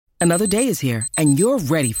Another day is here, and you're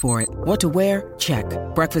ready for it. What to wear? Check.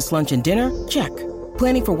 Breakfast, lunch, and dinner? Check.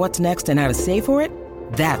 Planning for what's next and how to save for it?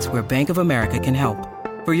 That's where Bank of America can help.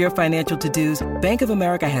 For your financial to-dos, Bank of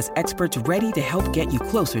America has experts ready to help get you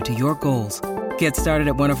closer to your goals. Get started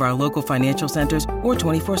at one of our local financial centers or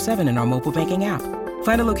 24/7 in our mobile banking app.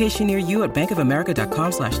 Find a location near you at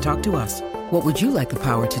bankofamerica.com/talktous. What would you like the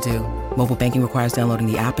power to do? Mobile banking requires downloading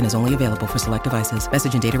the app and is only available for select devices.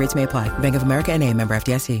 Message and data rates may apply. Bank of America N.A., member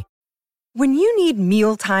FDIC. When you need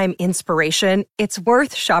mealtime inspiration, it's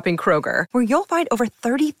worth shopping Kroger, where you'll find over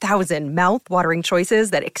 30,000 mouth-watering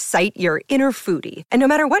choices that excite your inner foodie. And no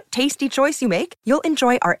matter what tasty choice you make, you'll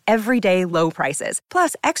enjoy our everyday low prices,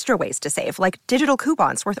 plus extra ways to save, like digital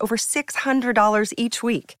coupons worth over $600 each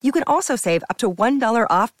week. You can also save up to $1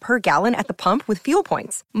 off per gallon at the pump with fuel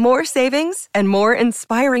points. More savings and more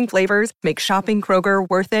inspiring flavors make shopping Kroger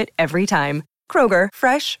worth it every time. Kroger,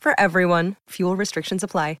 fresh for everyone. Fuel restrictions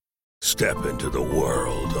apply. Step into the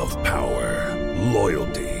world of power,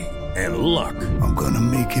 loyalty, and luck. I'm gonna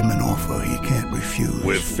make him an offer he can't refuse.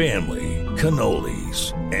 With family,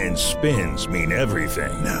 cannolis, and spins mean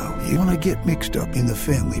everything. Now, you wanna get mixed up in the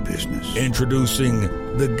family business. Introducing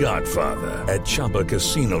The Godfather at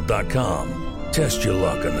ChumbaCasino.com. Test your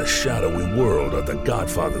luck in the shadowy world of The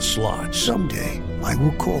Godfather slot. Someday, I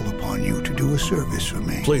will call upon you to do a service for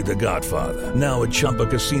me. Play The Godfather, now at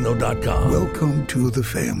ChumbaCasino.com. Welcome to the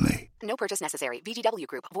family. No purchase necessary. VGW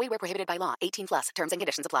Group. Void where prohibited by law. 18+. Terms and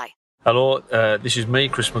conditions apply. Hello, this is me,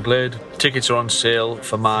 Chris McGlade. Tickets are on sale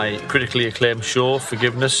for my critically acclaimed show,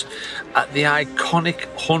 Forgiveness, at the iconic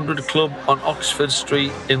 100 Club on Oxford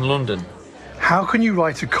Street in London. How can you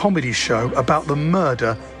write a comedy show about the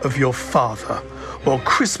murder of your father? Well,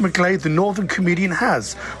 Chris McGlade, the Northern comedian,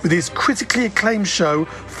 has, with his critically acclaimed show,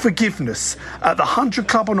 Forgiveness, at the 100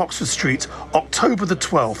 Club on Oxford Street, October the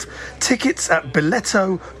 12th. Tickets at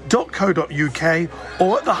biletto.co.uk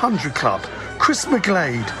or at the 100 Club. Chris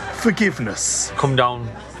McGlade, Forgiveness. Come down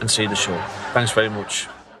and see the show. Thanks very much.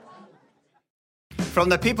 From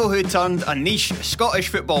the people who turned a niche Scottish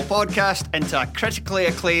football podcast into a critically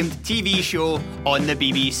acclaimed TV show on the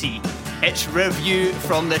BBC. It's Review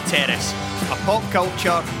from the Terrace, a pop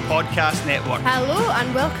culture podcast network. Hello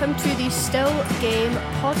and welcome to the Still Game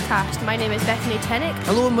podcast. My name is Bethany Tennick.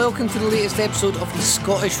 Hello and welcome to the latest episode of the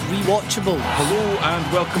Scottish Rewatchable. Hello and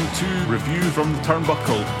welcome to Review from the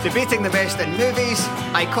Turnbuckle. Debating the best in movies,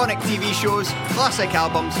 iconic TV shows, classic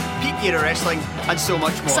albums, peak era wrestling, and so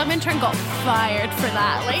much more. Some intern got fired for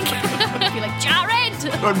that. Be like, Jared!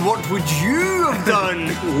 And what would you have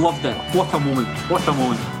done? Loved it. What a moment. What a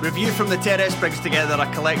moment. Review from the Terrace brings together a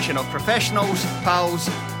collection of professionals, pals,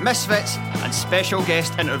 misfits, and special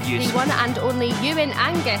guest interviews. The one and only Ewan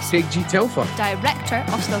Angus. Big G. Telfer. Director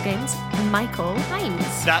of Still Games, Michael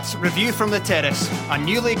Hines. That's Review from the Terrace, a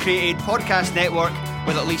newly created podcast network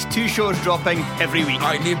with at least 2 shows dropping every week.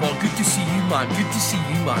 Aye, neighbour, good to see you, man. Good to see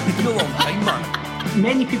you, man. It's been a long time, man.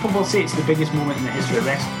 Many people will say it's the biggest moment in the history of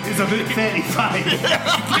wrestling. It's about 35.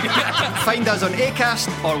 Find us on Acast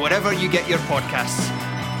or wherever you get your podcasts.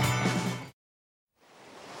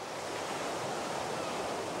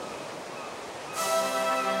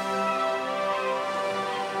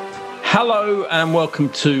 Hello and welcome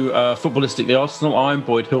to Footballistically Arsenal. I'm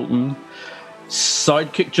Boyd Hilton.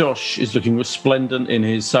 Sidekick Josh is looking resplendent in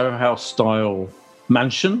his Soho House style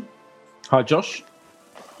mansion. Hi, Josh.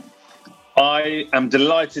 I am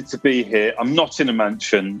delighted to be here. I'm not in a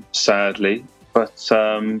mansion, sadly, but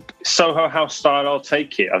Soho House style, I'll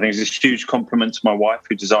take it. I think it's a huge compliment to my wife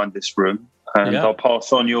who designed this room, and I'll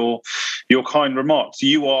pass on your kind remarks.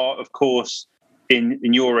 You are, of course, in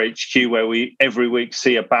your HQ where we every week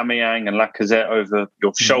see Aubameyang and Lacazette over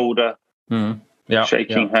your shoulder,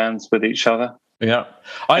 shaking hands with each other. Yeah.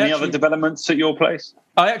 Any other developments at your place?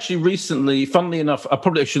 I actually recently, funnily enough, I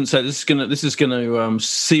probably shouldn't say this is going to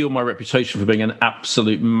seal my reputation for being an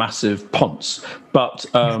absolute massive ponce. But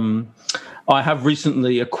I have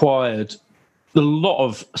recently acquired a lot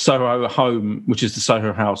of Soho Home, which is the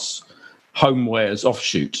Soho House homewares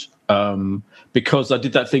offshoot. Because I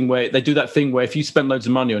did that thing where they do that thing where if you spend loads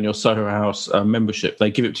of money on your Soho House membership, they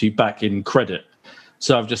give it to you back in credit.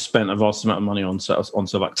 So I've just spent a vast amount of money on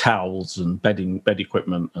like towels and bed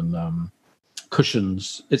equipment and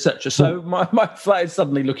cushions, etc. So my flat is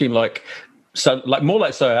suddenly looking like more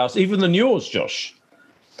like Soho House, even than yours, Josh.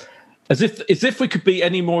 As if we could be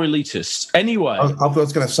any more elitist. Anyway, I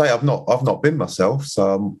was going to say I've not been myself,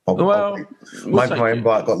 so maybe my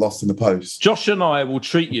invite got lost in the post. Josh and I will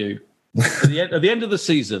treat you at the end of the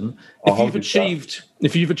season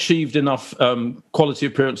if you've achieved enough quality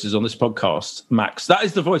appearances on this podcast. Max, that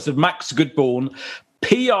is the voice of Max Goodborn,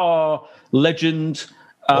 PR legend,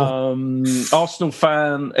 Arsenal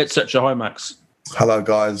fan, etc. Hi, Max. Hello,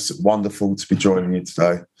 guys. Wonderful to be joining you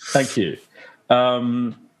today. Thank you.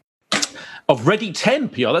 Of Ready 10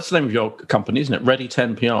 PR. That's the name of your company, isn't it? Ready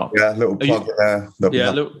 10 PR. Yeah, little plug there.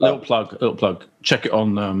 Little plug. Check it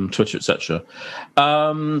on Twitter, etc.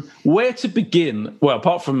 Where to begin? Well,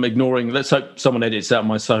 apart from ignoring, let's hope someone edits out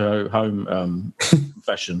my Soho Home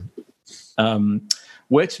confession.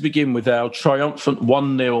 Where to begin with our triumphant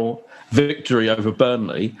 1-0 victory over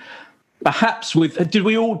Burnley? Perhaps with did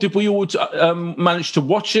we all manage to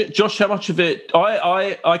watch it? Josh, how much of it?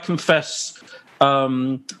 I confess. I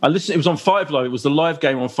listened. It was on 5 Live. It was the live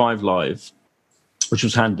game on 5 Live, which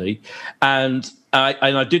was handy. And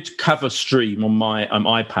I did have a stream on my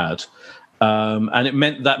iPad, and it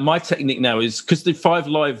meant that my technique now is because if 5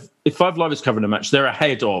 Live is covering a match, they're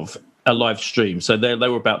ahead of a live stream, so they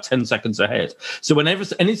were about 10 seconds ahead. So whenever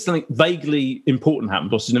anything vaguely important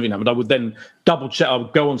happened or significant happened, I would then double check. I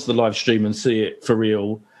would go onto the live stream and see it for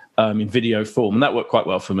real in video form, and that worked quite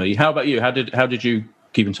well for me. How about you? How did you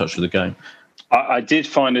keep in touch with the game? I did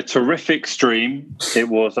find a terrific stream. It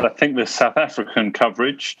was, I think, the South African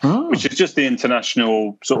coverage, which is just the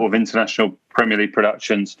international Premier League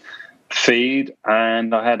productions feed.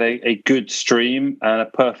 And I had a good stream and a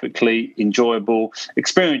perfectly enjoyable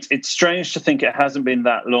experience. It's strange to think it hasn't been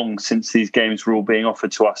that long since these games were all being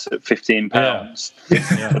offered to us at £15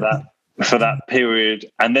 for that period.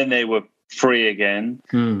 And then they were free again.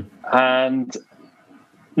 And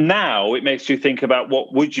now it makes you think about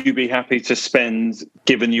what would you be happy to spend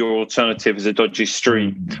given your alternative is a dodgy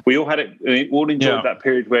stream. We all had it. We all enjoyed that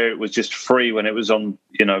period where it was just free when it was on,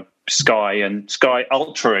 Sky and Sky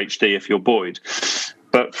Ultra HD if you're Boyd.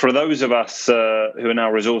 But for those of us who are now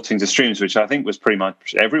resorting to streams, which I think was pretty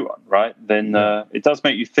much everyone, right? Then it does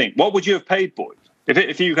make you think. What would you have paid, Boyd?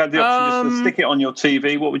 If you had the option just to stick it on your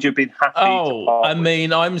TV, what would you have been happy to part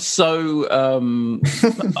with? I'm so...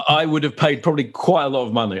 I would have paid probably quite a lot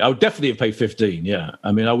of money. I would definitely have paid 15, yeah.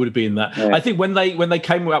 I mean, I would have been that. Yeah. I think when they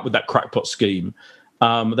came up with that crackpot scheme,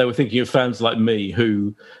 they were thinking of fans like me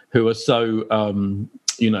who are so, kind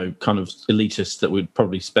of elitist that would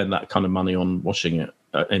probably spend that kind of money on watching it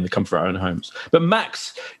in the comfort of our own homes. But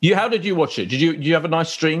Max, how did you watch it? Did you have a nice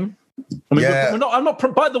stream? I mean, I'm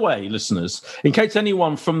not. By the way, listeners, in case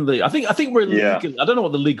anyone from the, I think we're legal. I don't know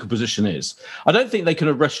what the legal position is. I don't think they can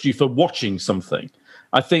arrest you for watching something.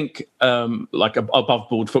 I think like above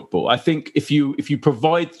board football. I think if you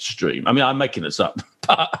provide the stream, I mean, I'm making this up,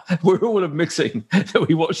 but we're all admitting that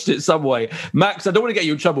we watched it some way. Max, I don't want to get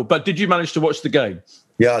you in trouble, but did you manage to watch the game?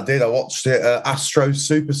 Yeah, I did. I watched it. Astro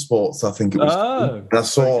Super Sports, I think it was. And I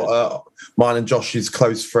saw mine and Josh's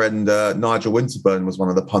close friend Nigel Winterburn was one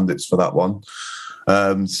of the pundits for that one.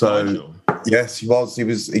 Nigel. Yes, he was.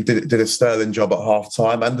 He did a sterling job at half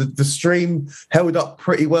time, and the stream held up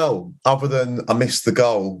pretty well. Other than I missed the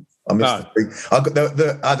goal. I missed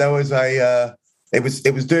there was a.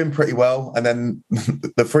 It was doing pretty well, and then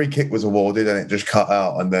the free kick was awarded, and it just cut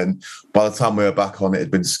out. And then by the time we were back on, it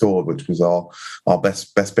had been scored, which was our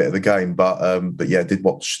best bit of the game. But yeah, did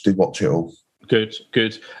watch it all. Good.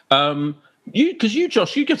 You,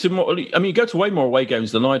 Josh, you get to more. I mean, you go to way more away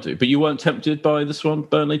games than I do, but you weren't tempted by this one,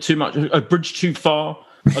 Burnley, too much. A bridge too far,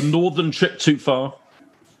 a northern trip too far.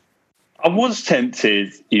 I was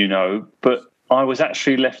tempted, but I was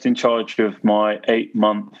actually left in charge of my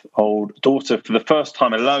 8-month-old daughter for the first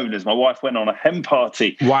time alone as my wife went on a hen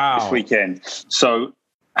party this weekend. So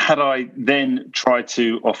had I then tried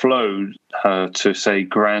to offload her to, say,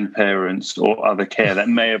 grandparents or other care, that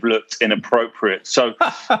may have looked inappropriate. So,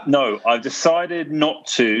 no, I've decided not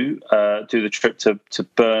to do the trip to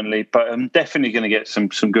Burnley, but I'm definitely going to get some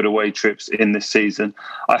good away trips in this season.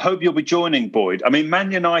 I hope you'll be joining, Boyd. I mean,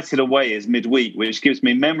 Man United away is midweek, which gives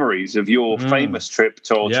me memories of your famous trip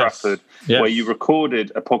to Old Trafford, where you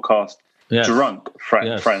recorded a podcast drunk,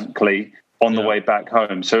 frankly, on the way back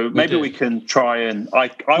home. So maybe we can try and...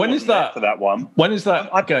 When is that? For that one. When is that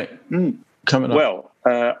coming up? Well,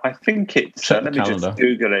 I think it's... let me just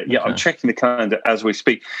Google it. Yeah, okay. I'm checking the calendar as we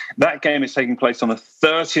speak. That game is taking place on the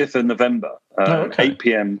 30th of November, 8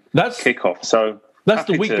 p.m. kickoff. So... That's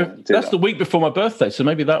the week. The week before my birthday, so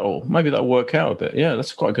maybe that'll work out a bit. Yeah,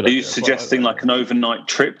 that's quite a good idea. Are you suggesting like an overnight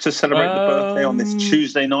trip to celebrate the birthday on this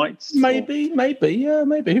Tuesday night? Maybe. Yeah,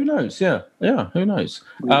 maybe. Who knows? Yeah. Who knows?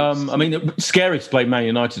 I mean, scary to play Man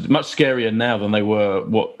United. Much scarier now than they were.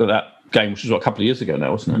 That game, which was a couple of years ago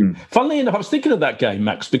now, wasn't it? Funnily enough, I was thinking of that game,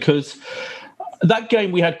 Max, because that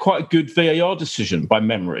game we had quite a good VAR decision by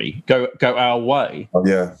memory go our way. Oh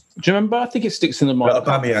yeah. Do you remember? I think it sticks in the mind.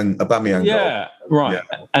 Aubameyang. Yeah, right.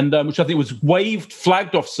 Yeah. And which I think was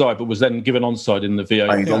flagged offside, but was then given onside in the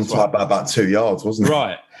VAR. He was onside by about 2 yards, wasn't he?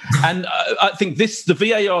 Right. And I think the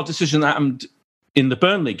VAR decision that happened in the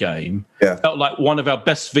Burnley game felt like one of our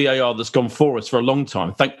best VAR that's gone for us for a long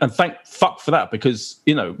time. Thank fuck for that, because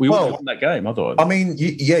we would have won that game otherwise. I mean,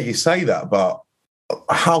 you say that, but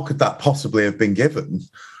how could that possibly have been given?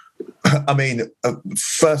 I mean,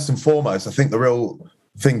 first and foremost, I think the real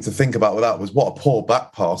thing to think about with that was what a poor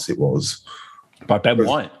back pass it was by Ben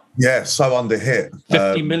White. Yeah, so under hit.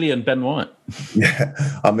 50 million Ben White. Yeah,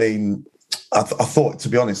 I mean, I thought, to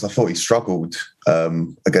be honest, he struggled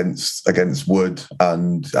against Wood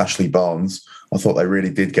and Ashley Barnes. I thought they really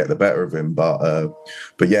did get the better of him, but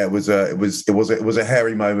yeah, it was a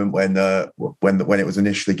hairy moment when it was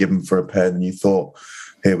initially given for a pen, and you thought,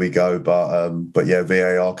 here we go, but yeah,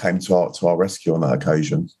 VAR came to our rescue on that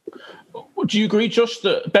occasion. Do you agree, Josh,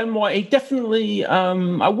 that Ben White, he definitely,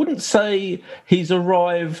 I wouldn't say he's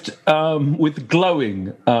arrived with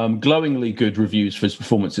glowingly good reviews for his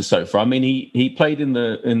performances so far. I mean, he played in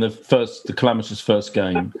the calamitous first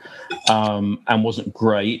game and wasn't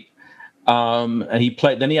great. And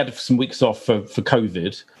then he had some weeks off for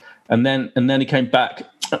COVID, and then he came back.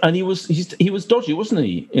 And he was dodgy, wasn't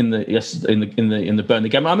he, in the Burnley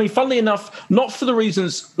game? I mean, funnily enough, not for the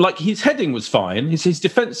reasons, like his heading was fine, his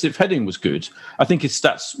defensive heading was good. I think his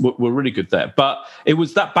stats were really good there, but it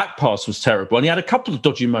was that back pass was terrible, and he had a couple of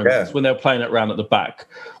dodgy moments when they were playing it around at the back,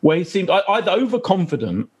 where he seemed either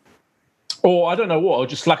overconfident or I don't know what, or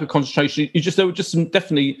just lack of concentration. There were just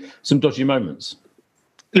definitely some dodgy moments.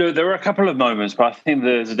 Look, there were a couple of moments, but I think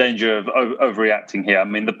there's a danger of overreacting here. I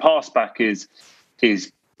mean, the pass back is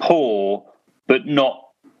poor, but not.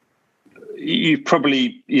 You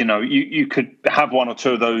probably, you could have one or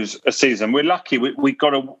two of those a season. We're lucky we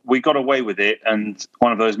got away with it, and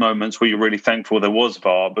one of those moments where you're really thankful there was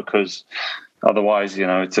VAR, because otherwise,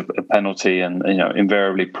 it's a penalty, and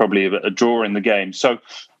invariably probably a draw in the game. So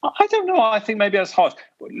I don't know. I think maybe that's harsh.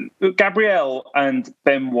 Gabriel and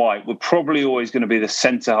Ben White were probably always going to be the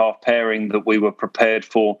centre half pairing that we were prepared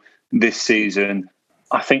for this season.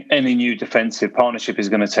 I think any new defensive partnership is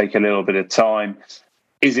going to take a little bit of time.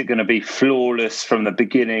 Is it going to be flawless from the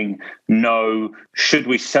beginning? No. Should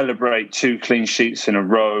we celebrate 2 clean sheets in a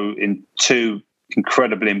row in 2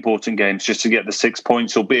 incredibly important games just to get the 6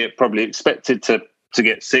 points, albeit probably expected to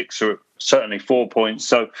get 6 or certainly 4 points?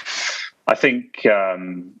 So I think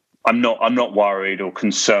I'm not worried or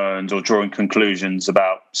concerned or drawing conclusions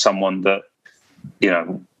about someone that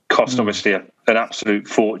cost obviously an absolute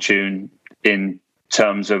fortune in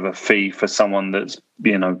terms of a fee for someone that's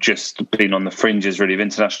just been on the fringes really of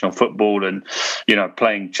international football and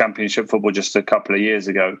playing championship football just a couple of years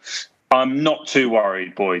ago. I'm not too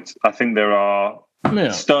worried, Boyd. I think there are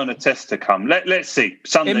sterner tests to come. Let's see.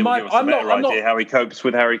 Sunday will give us a better idea how he copes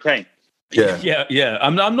with Harry Kane. Yeah.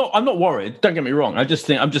 I'm not worried. Don't get me wrong. I just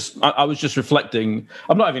think I was just reflecting.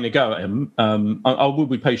 I'm not having a go at him. I will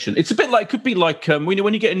be patient. It's a bit like, could be like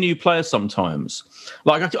when you get a new player sometimes.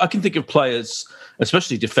 Like I can think of players,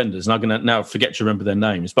 especially defenders, and I'm going to now forget to remember their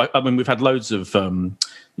names. But I mean, we've had loads of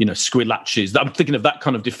Squillaches. I'm thinking of that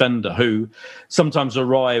kind of defender who sometimes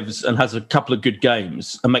arrives and has a couple of good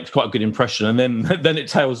games and makes quite a good impression, and then it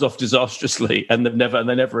tails off disastrously, and they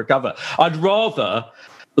never recover. I'd rather.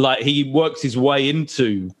 Like he works his way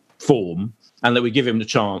into form, and that we give him the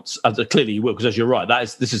chance. Clearly, he will, because as you're right,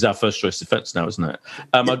 this is our first choice defence now, isn't it?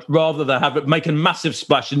 I'd rather than have it make a massive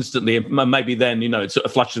splash instantly, and maybe then it's sort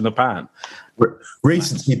of flash in the pan.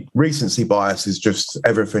 Recency bias is just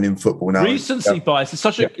everything in football now. Recency bias is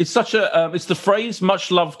it's the phrase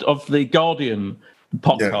much loved of the Guardian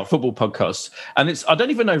podcast, football podcast, and I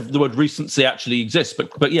don't even know if the word recency actually exists,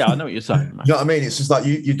 but yeah, I know what you're saying. You know what I mean? It's just like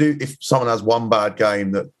you do. If someone has one bad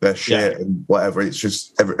game that they're shit and whatever, it's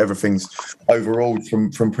just everything's overruled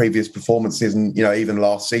from previous performances, and even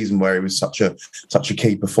last season where he was such a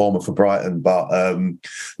key performer for Brighton. But I'm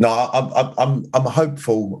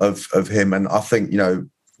hopeful of him, and I think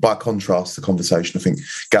by contrast, the conversation, I think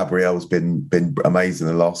Gabriel's been amazing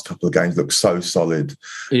the last couple of games. Looks so solid.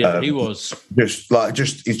 Yeah, he was it's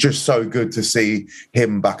just so good to see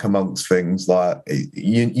him back amongst things. Like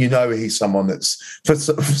he's someone that's for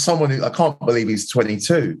someone who I can't believe he's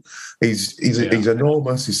 22. He's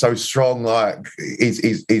enormous. He's so strong. Like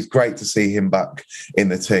he's great to see him back in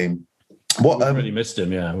the team. We really missed him.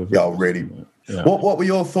 Really. Yeah. What were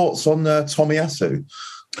your thoughts on Tomiyasu?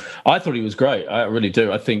 I thought he was great. I really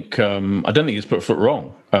do. I think I don't think he's put a foot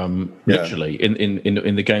wrong. Literally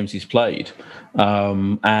in the games he's played,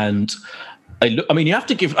 and I mean, you have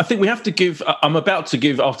to give. I think we have to give. I'm about to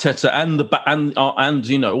give Arteta and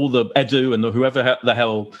all the Edu and whoever the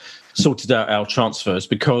hell sorted out our transfers,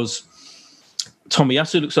 because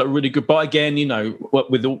Tomiyasu looks like a really good buy again.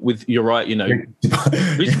 With you're right.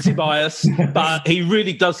 Recency bias, but he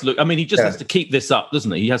really does look. I mean, he just has to keep this up,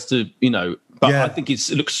 doesn't he? He has to, But I think it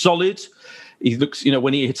looks solid. He looks,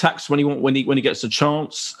 when he attacks, when he gets a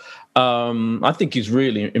chance. I think he's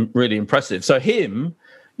really, really impressive. So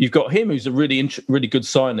you've got him, who's a really, really good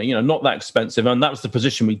signing. Not that expensive, and that was the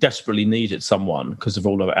position we desperately needed someone because of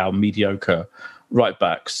all of our mediocre right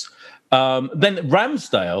backs. Then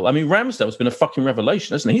Ramsdale. I mean, Ramsdale's been a fucking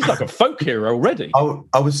revelation, hasn't he? He's like a folk hero already.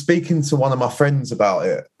 I was speaking to one of my friends about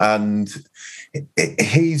it, and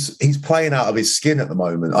he's playing out of his skin at the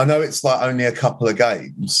moment. I know it's like only a couple of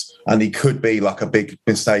games and he could be like a big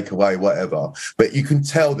mistake away, whatever, but you can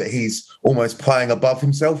tell that he's almost playing above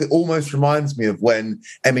himself. It almost reminds me of when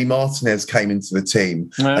Emi Martinez came into the team.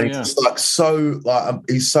 And he's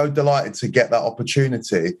he's so delighted to get that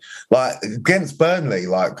opportunity. Like against Burnley,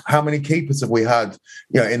 like how many keepers have we had,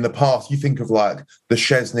 in the past? You think of like the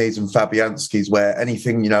Szczesnys and Fabianskis, where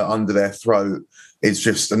anything, under their throat is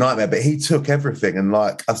just a nightmare. But he took everything, and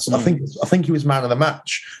I think he was man of the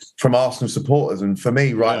match from Arsenal supporters, and for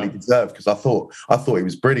me, rightly deserved, because I thought he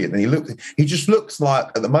was brilliant. And he just looks like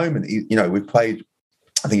at the moment, we've played.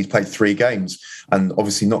 I think he's played 3 games and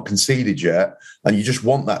obviously not conceded yet. And you just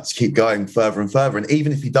want that to keep going further and further. And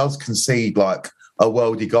even if he does concede like a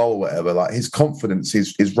worldie goal or whatever, like his confidence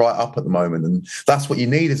is right up at the moment, and that's what you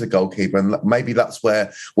need as a goalkeeper. And maybe that's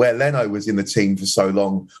where Leno was in the team for so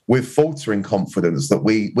long with faltering confidence, that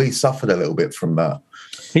we suffered a little bit from that.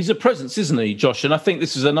 He's a presence, isn't he, Josh? And I think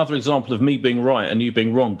this is another example of me being right and you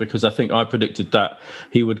being wrong, because I think I predicted that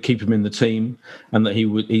he would keep him in the team and that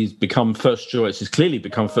he's become first choice. He's clearly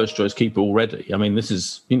become first choice keeper already. I mean, this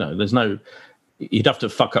is, there's no... He'd have to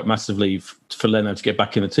fuck up massively for Leno to get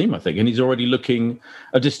back in the team, I think. And he's already looking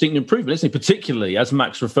a distinct improvement, isn't he? Particularly, as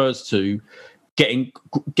Max refers to, getting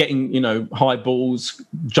high balls,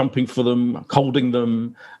 jumping for them, holding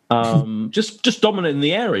them, just dominant in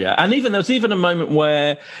the area. And there was even a moment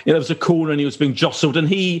where there was a corner and he was being jostled, and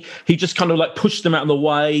he just kind of like pushed them out of the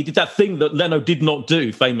way. He did that thing that Leno did not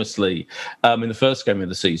do famously in the first game of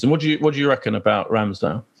the season. What do you reckon about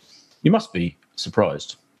Ramsdale? You must be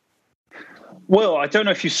surprised. Well, I don't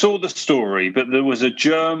know if you saw the story, but there was a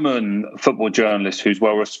German football journalist who's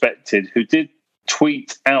well respected who did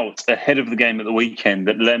tweet out ahead of the game at the weekend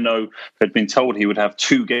that Leno had been told he would have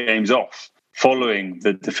 2 games off following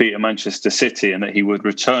the defeat of Manchester City, and that he would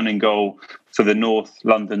return in goal for the North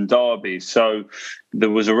London derby. So there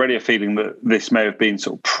was already a feeling that this may have been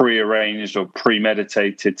sort of pre-arranged or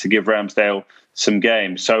premeditated to give Ramsdale some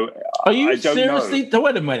games. So are you seriously?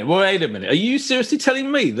 Wait a minute. Are you seriously telling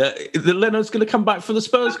me that Leno's going to come back for the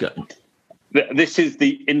Spurs game? This is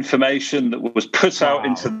the information that was put out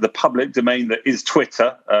into the public domain. That is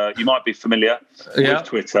Twitter. You might be familiar with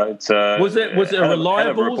Twitter. It's, was it a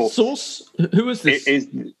reliable source? Who is this? It is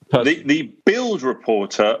the Bild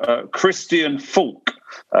reporter, Christian Falk.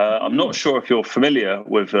 I'm not sure if you're familiar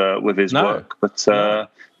with his work, but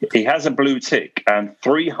he has a blue tick and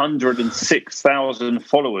 306,000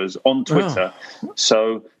 followers on Twitter.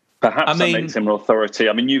 So perhaps that makes him an authority.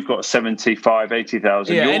 I mean, you've got 75,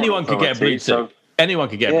 80,000. Yeah, anyone could get a blue tick. Anyone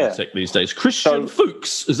could get a blue tick these days. Christian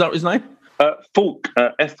Fuchs, is that his name? Falk,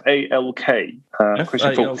 F-A-L-K.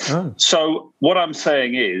 Christian Falk. Oh. So what I'm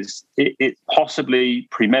saying is it possibly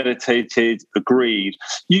premeditated, agreed.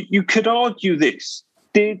 You could argue this.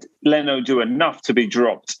 Did Leno do enough to be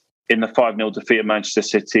dropped in the 5-0 defeat of Manchester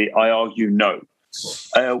City? I argue no.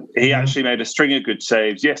 He actually made a string of good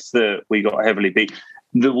saves. Yes, we got heavily beat.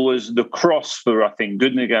 There was the cross for, I think,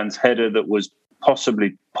 Gundogan's header that was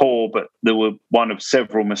possibly poor, but there were one of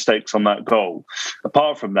several mistakes on that goal.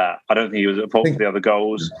 Apart from that, I don't think he was at fault for the other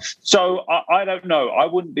goals. So I don't know. I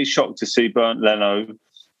wouldn't be shocked to see Bernd Leno,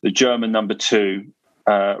 the German number 2,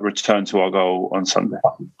 return to our goal on Sunday.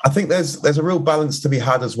 I think there's a real balance to be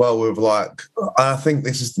had as well with I think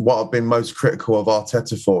this is what I've been most critical of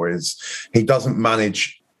Arteta for, is he doesn't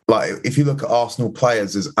manage. Like, if you look at Arsenal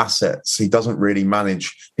players as assets, he doesn't really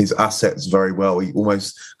manage his assets very well. He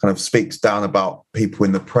almost kind of speaks down about people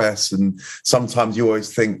in the press. And sometimes you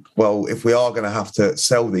always think, well, if we are going to have to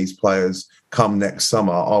sell these players come next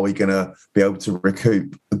summer, are we going to be able to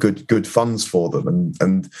recoup good funds for them?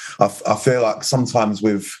 And I feel like sometimes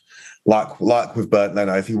with Bernd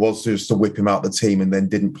Leno, if he was just to whip him out the team and then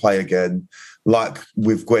didn't play again, like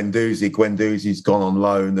with Guendouzi's gone on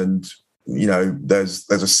loan, and there's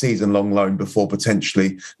a season-long loan before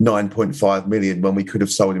potentially 9.5 million when we could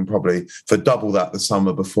have sold him probably for double that the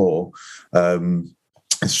summer before.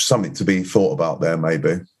 It's something to be thought about there,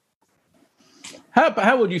 maybe.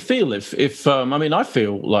 How would you feel if I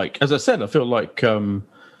feel like, as I said,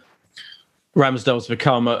 Ramsdale's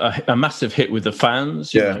become a massive hit with the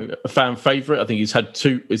fans. You know, a fan favourite. I think he's had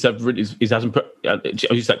two. He hasn't put. I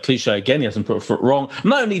use that cliche again. He hasn't put a foot wrong.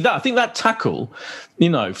 Not only that, I think that tackle,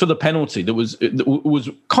 for the penalty that was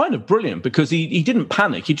kind of brilliant because he didn't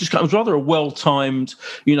panic. It was rather a well-timed,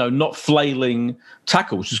 not flailing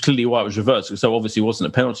tackle, which is clearly why it was reversed. So obviously it wasn't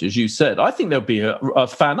a penalty, as you said. I think there'd be a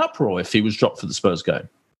fan uproar if he was dropped for the Spurs game.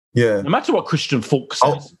 Yeah. No matter what Christian Falk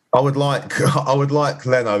says. I would like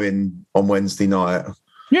Leno in on Wednesday night.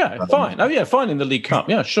 Yeah, fine. Oh, yeah, fine in the League Cup.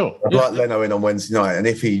 Yeah, sure. I'd like Leno in on Wednesday night, and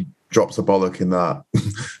if he drops a bollock in that,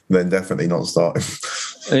 then definitely not starting.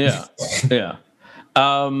 Yeah.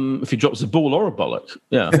 If he drops a ball or a bollock,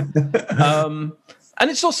 yeah.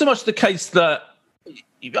 And it's not so much the case that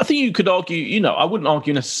I think you could argue. I wouldn't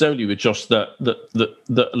argue necessarily with Josh that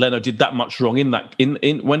Leno did that much wrong in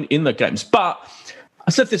the games, but. I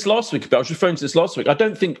said this last week. I was referring to this last week. I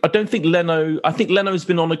don't think Leno. I think Leno's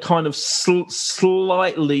been on a kind of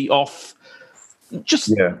slightly off.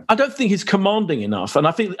 I don't think he's commanding enough, and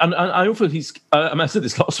I think, and I also he's. I said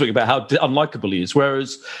this last week about how unlikable he is.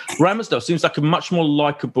 Whereas Ramsdale seems like a much more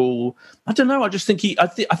likable. I don't know. I just think I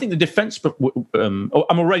think the defence. I'm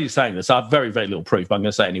already saying this. I have very, very little proof, but I'm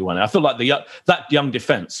going to say it anyway. I feel like that young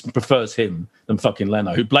defence prefers him than fucking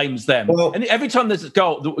Leno, who blames them. Well, and every time there's a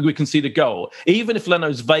goal, we can see the goal. Even if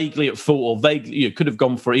Leno's vaguely at fault or vaguely could have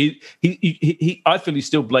gone for it, I feel he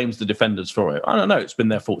still blames the defenders for it. I don't know. It's been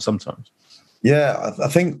their fault sometimes. Yeah, I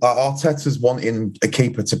think Arteta's wanting a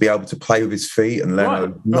keeper to be able to play with his feet, and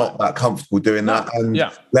Leno not that comfortable doing that. And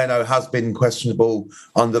Leno has been questionable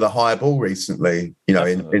under the high ball recently. In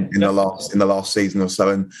the last season or so,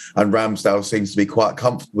 and Ramsdale seems to be quite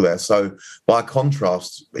comfortable there. So by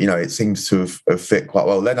contrast, it seems to have fit quite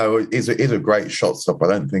well. Leno is a great shot stopper.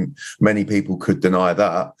 I don't think many people could deny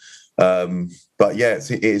that. But yeah,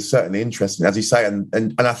 it is certainly interesting, as you say,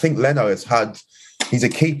 and I think Leno has had. He's a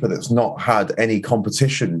keeper that's not had any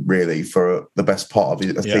competition really for the best part of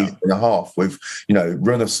a season and a half. With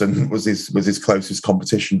Runarsson was his closest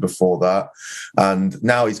competition before that, and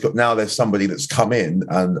now there's somebody that's come in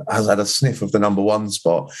and has had a sniff of the number one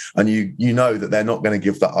spot, and you know that they're not going to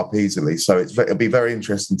give that up easily. So it'll be very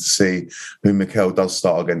interesting to see who Mikel does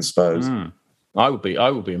start against Spurs. I would be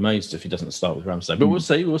amazed if he doesn't start with Ramsdale, but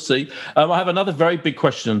we'll see. I have another very big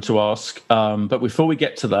question to ask, but before we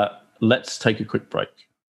get to that. Let's take a quick break.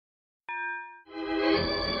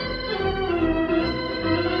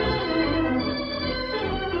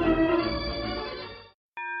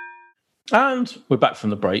 And we're back from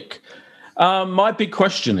the break. My big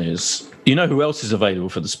question is, who else is available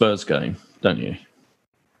for the Spurs game, don't you?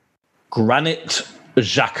 Granit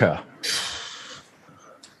Xhaka.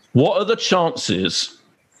 What are the chances,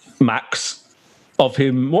 Max, of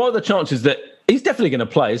him? What are the chances that he's definitely going to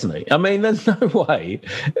play, isn't he? I mean, there's no way.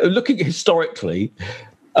 Looking historically,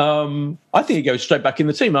 I think he goes straight back in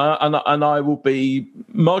the team. And I will be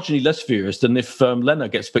marginally less furious than if Leno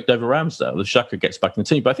gets picked over Ramsdale, if Xhaka gets back in the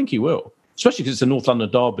team. But I think he will, especially because it's a North London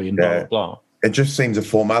derby and blah, blah, blah. It just seems a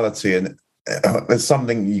formality. And there's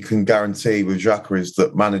something you can guarantee with Xhaka is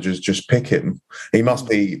that managers just pick him. He must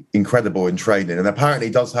be incredible in training. And apparently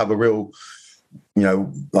he does have a real...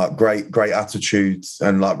 great attitude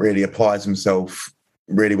and really applies himself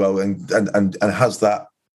really well and has that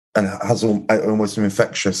and has almost an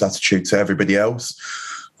infectious attitude to everybody else.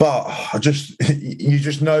 But you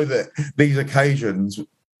just know that these occasions,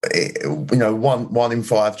 one in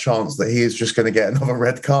 5 chance that he is just going to get another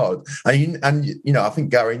red card. And I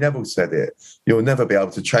think Gary Neville said it. You'll never be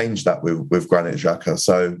able to change that with Granit Xhaka.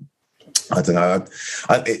 So I don't know.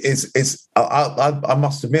 I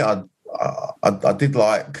must admit I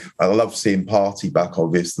love seeing Partey back,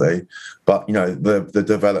 obviously, but the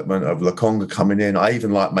development of Lokonga coming in. I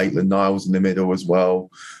even like Maitland-Niles in the middle as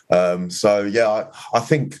well. I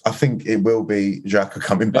think it will be Xhaka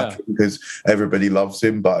coming back because everybody loves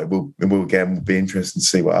him, but it will again be interesting to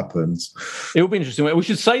see what happens. It will be interesting. We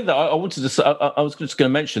should say that I was just going to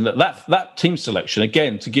mention that team selection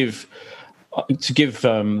again to give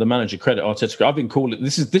the manager credit, Arteta. I've been calling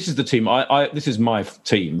this is the team. This is my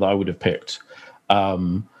team that I would have picked.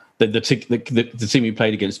 The team he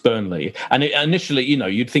played against Burnley, and initially,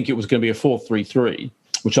 you'd think it was going to be a 4-3-3,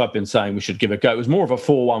 which I've been saying we should give a go. It was more of a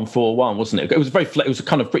 4-1-4-1, wasn't it? It was it was a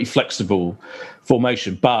kind of pretty flexible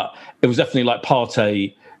formation, but it was definitely like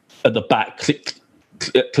Partey at the back,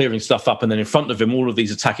 clearing stuff up, and then in front of him, all of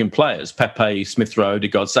these attacking players, Pepe, Smith Rowe,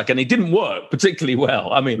 Odegaard, Saka, and it didn't work particularly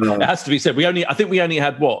well. I mean, It has to be said. I think we only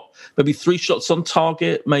had maybe 3 shots on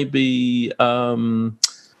target, maybe, what are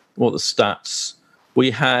the stats?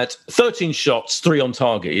 We had 13 shots, 3 on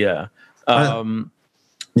target, yeah.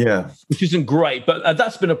 Which isn't great, but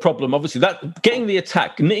that's been a problem. Obviously, that getting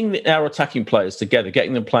our attacking players together,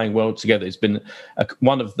 getting them playing well together has been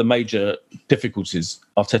one of the major difficulties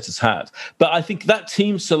Arteta's had. But I think that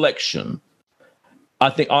team selection, I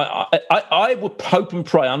think I would hope and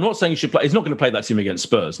pray. I'm not saying he should play. He's not going to play that team against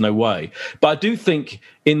Spurs, no way. But I do think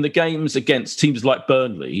in the games against teams like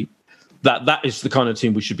Burnley, that is the kind of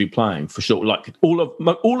team we should be playing for sure. Like all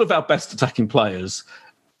of our best attacking players,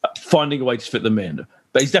 finding a way to fit them in.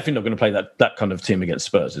 But he's definitely not going to play that kind of team against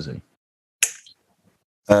Spurs, is he?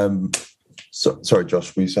 Sorry, Josh,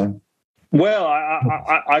 what were you saying? Well,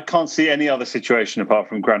 I can't see any other situation apart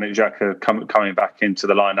from Granit Xhaka coming back into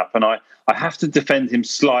the lineup. And I have to defend him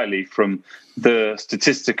slightly from the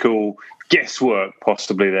statistical guesswork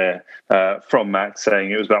possibly there from Max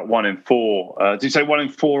saying it was about 1 in 4. Did you say 1 in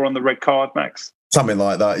 4 on the red card, Max? Something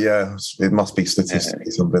like that, yeah. It must be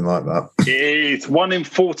statistically something like that. It's 1 in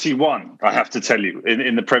 41, I have to tell you,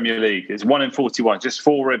 in the Premier League. It's 1 in 41, just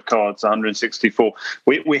 4 red cards, 164.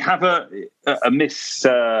 We have a miss,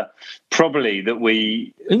 probably, that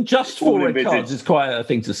we... In just 4 red cards is quite a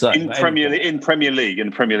thing to say. In Premier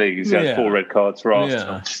League, he's had 4 red cards for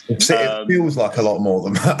Arsenal. It feels like a lot more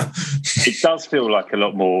than that. It does feel like a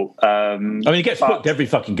lot more. I mean, he gets booked every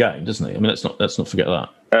fucking game, doesn't he? I mean, let's not forget that.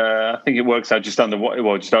 I think it works out just over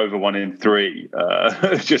 1 in 3.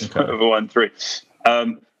 Over 1 in 3.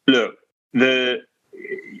 Look,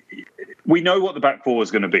 we know what the back four is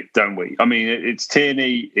going to be, don't we? I mean, it's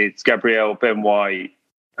Tierney, it's Gabriel, Ben White,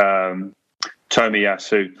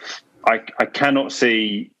 Tomiyasu. I cannot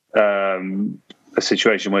see a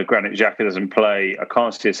situation where Granit Xhaka doesn't play. I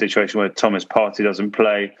can't see a situation where Thomas Partey doesn't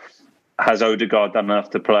play. Has Odegaard done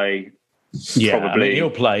enough to play? Yeah, probably. I mean, he'll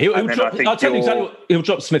play. I'll tell you exactly what, he'll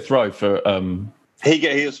drop Smith Rowe for.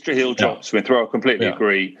 He'll drop Smith Rowe. I completely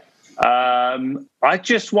agree. I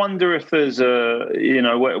just wonder if there's when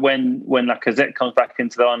Lacazette comes back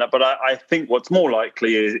into the lineup. But I think what's more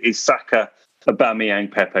likely is Saka, Aubameyang,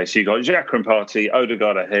 Pepe. So you got Xhaka and Partey,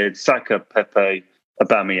 Odegaard ahead, Saka, Pepe,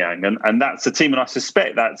 Aubameyang, and that's the team. And I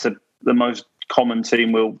suspect that's the most common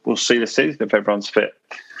team we'll see this season if everyone's fit.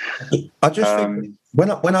 I just think when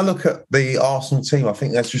I look at the Arsenal team, I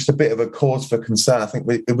think there's just a bit of a cause for concern. I think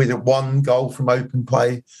we did 1 goal from open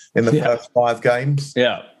play in the first 5 games.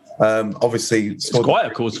 Yeah. Obviously, it's quite a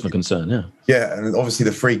cause for concern. Yeah. Yeah, and obviously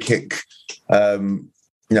the free kick, it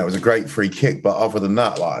was a great free kick, but other than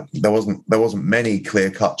that, like there wasn't many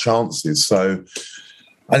clear-cut chances. So,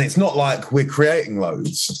 and it's not like we're creating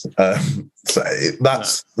loads.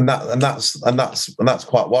 That's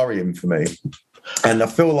quite worrying for me. And I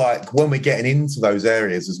feel like when we're getting into those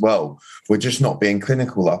areas as well, we're just not being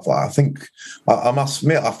clinical like that. I think I must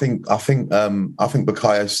admit, I think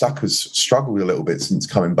Bukayo Saka's struggled a little bit since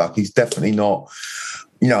coming back. He's definitely not,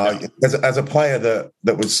 as a player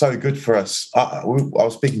that was so good for us. I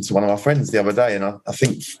was speaking to one of my friends the other day, and I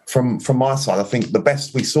think from my side, I think the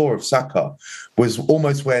best we saw of Saka was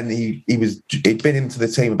almost when he'd been into the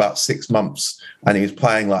team about 6 months, and he was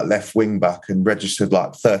playing like left wing back and registered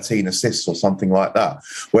like 13 assists or something like that.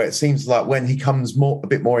 Where it seems like when he comes a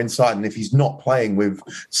bit more inside, and if he's not playing with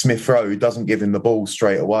Smith Rowe, who doesn't give him the ball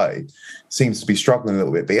straight away, seems to be struggling a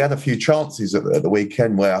little bit. But he had a few chances at the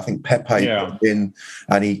weekend where I think Pepe got in,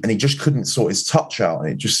 and he just couldn't sort his touch out, and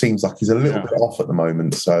it just seems like he's a little bit off at the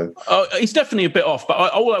moment. So he's definitely a bit off.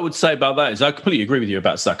 But all I would say about that is I completely agree with you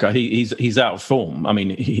about Saka. He's out of form. I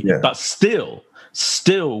mean, but still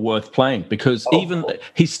worth playing, because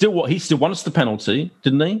he still won us the penalty,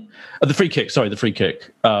 didn't he? The free kick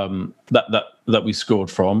that we scored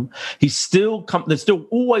from. There's still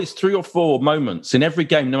always 3 or 4 moments in every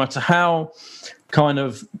game, no matter how kind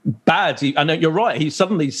of bad. I know you're right. He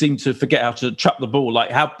suddenly seemed to forget how to trap the ball.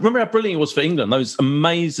 Remember how brilliant it was for England? Those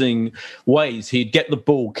amazing ways he'd get the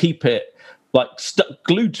ball, keep it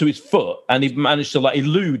glued to his foot, and he managed to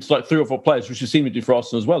elude 3 or 4 players, which he seemed to do for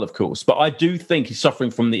Arsenal as well, of course. But I do think he's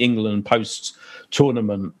suffering from the England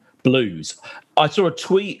post-tournament blues. I saw a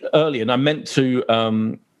tweet earlier, and I meant to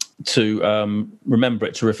remember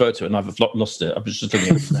it, to refer to it, and I've lost it. I'm just looking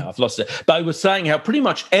at it now. I've lost it. But I was saying how pretty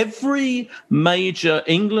much every major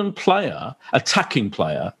England player, attacking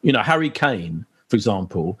player, Harry Kane, for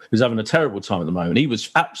example, who's having a terrible time at the moment. He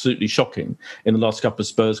was absolutely shocking in the last couple of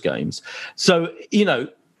Spurs games. So,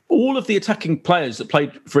 all of the attacking players that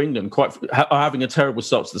played for England are having a terrible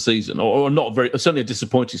start to the season, or not certainly a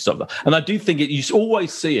disappointing start. And I do think you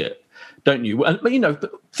always see it, don't you? And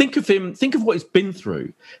think of him. Think of what he's been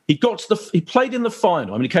through. He played in the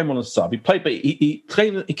final. I mean, he came on as a sub. He played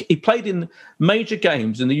in major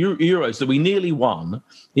games in the Euros that we nearly won.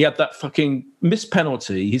 He had that fucking missed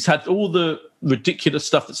penalty. He's had all the ridiculous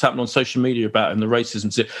stuff that's happened on social media about him, the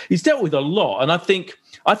racism. He's dealt with a lot, and I think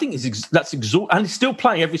that's exhausting. And he's still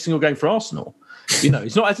playing every single game for Arsenal.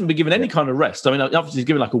 Hasn't been given any kind of rest. I mean, obviously he's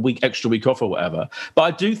given like extra week off or whatever. But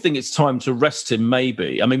I do think it's time to rest him.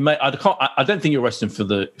 Maybe. I mean, I don't think you'll rest him for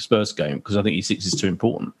the Spurs game because I think he thinks it's too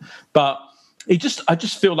important. But I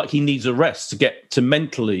just feel like he needs a rest to get to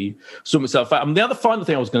mentally sort himself out. And the other final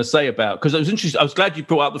thing I was going to say about, because it was interesting, I was glad you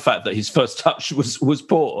brought up the fact that his first touch was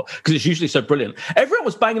poor because it's usually so brilliant. Everyone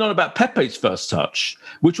was banging on about Pepe's first touch,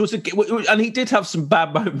 and he did have some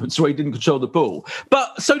bad moments where he didn't control the ball,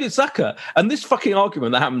 but so did Xhaka. And this fucking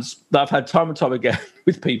argument that I've had time and time again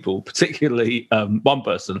with people, particularly one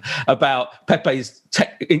person, about Pepe's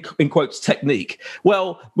in quotes technique.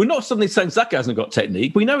 Well, we're not suddenly saying Xhaka hasn't got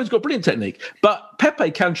technique. We know he's got brilliant technique. But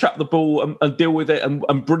Pepe can trap the ball and deal with it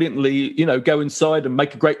and brilliantly, go inside and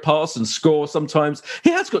make a great pass and score sometimes. He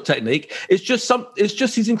has got technique. It's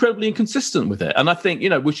just he's incredibly inconsistent with it. And I think,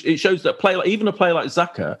 it shows that even a player like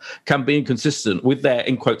Xhaka can be inconsistent with their,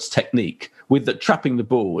 in quotes, technique, with the trapping the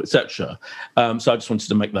ball, etc. So I just wanted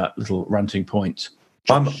to make that little ranting point.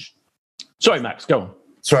 Sorry, Max, go on.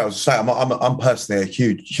 Sorry, I was saying I'm personally a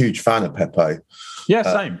huge fan of Pepe. Yeah,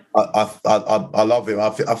 same. I love him. I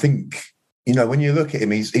think, when you look at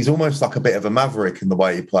him, he's almost like a bit of a maverick in the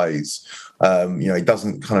way he plays. He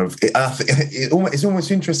doesn't kind of. It's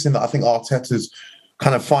almost interesting that I think Arteta's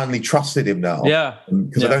kind of finally trusted him now. Yeah,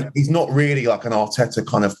 because he's not really like an Arteta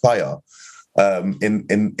kind of player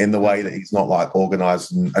in the way that he's not like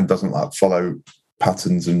organised and doesn't like follow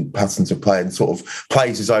patterns of play and sort of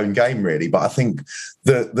plays his own game really. But I think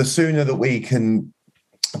the sooner that we can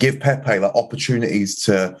give Pepe like opportunities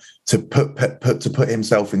to put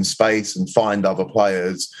himself in space and find other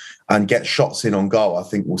players and get shots in on goal, I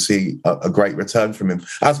think we'll see a great return from him,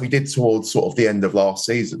 as we did towards sort of the end of last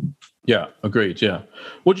season. Yeah, agreed. Yeah,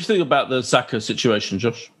 what do you think about the Xhaka situation,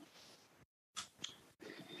 Josh?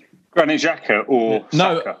 Granit Xhaka or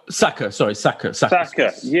Saka? Sorry, Saka.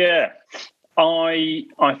 Saka. Yeah, I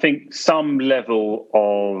think some level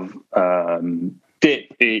of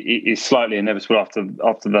dip is slightly inevitable after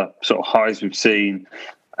the sort of highs we've seen,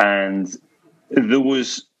 and there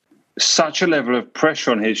was such a level of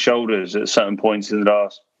pressure on his shoulders at certain points in the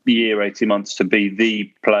last year, 18 months, to be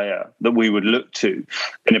the player that we would look to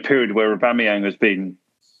in a period where Aubameyang has been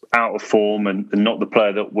out of form and not the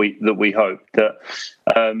player that we hoped. That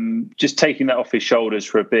just taking that off his shoulders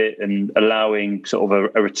for a bit and allowing sort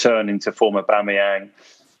of a return into form Aubameyang,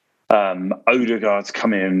 Odegaard's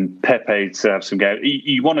come in, Pepe to have some game.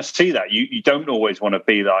 You want to see that. You don't always want to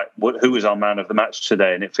be like, who was our man of the match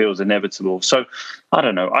today? And it feels inevitable. So I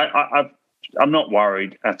don't know. I'm not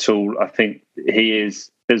worried at all. I think he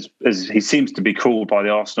is, as he seems to be called by the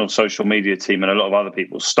Arsenal social media team and a lot of other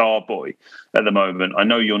people, star boy at the moment. I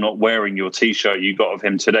know you're not wearing your T-shirt you got of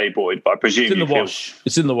him today, Boyd, but I presume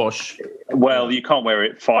It's in the wash. Well, you can't wear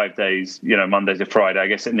it 5 days, Monday to Friday. I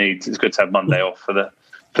guess it's good to have Monday off for the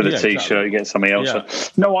T-shirt. Exactly. You get something else. Yeah.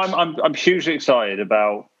 No, I'm hugely excited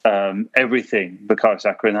about everything Bukayo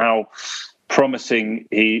Saka and how promising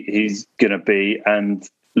he's going to be. And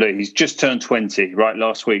look, he's just turned 20 right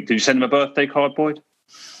last week. Did you send him a birthday card, Boyd?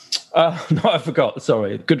 No, I forgot.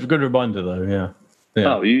 Sorry. Good reminder though. Yeah.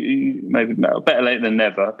 Oh, you maybe better late than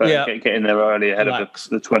never. But get in there early ahead of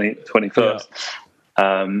the 21st.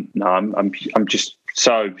 Yeah. No, I'm just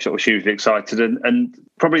so sort of hugely excited, and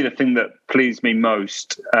probably the thing that pleased me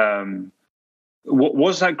most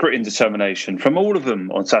was that grit and determination from all of them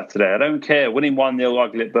on Saturday. I don't care, winning 1-0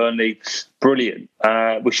 ugly at Burnley, brilliant.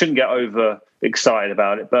 We shouldn't get over excited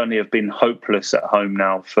about it. Burnley have been hopeless at home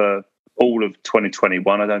now for all of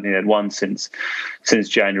 2021. I don't think they'd won since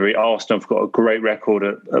January. Arsenal have got a great record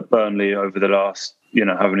at Burnley over the last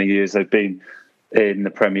how many years they've been in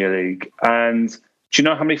the Premier League. And do you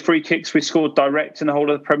know how many free kicks we scored direct in the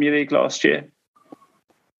whole of the Premier League last year?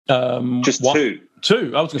 Just one.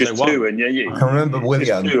 Two. I was going to say one. Two, and I can remember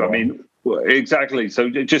Willian. Two. I mean, exactly. So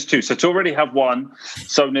just two. So to already have one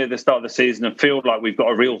so near the start of the season and feel like we've got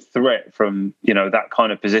a real threat from that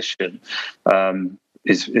kind of position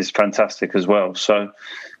is fantastic as well. So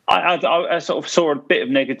I sort of saw a bit of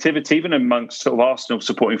negativity even amongst sort of Arsenal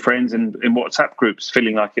supporting friends in WhatsApp groups,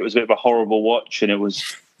 feeling like it was a bit of a horrible watch and it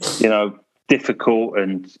was difficult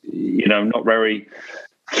and not very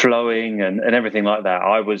flowing and everything like that.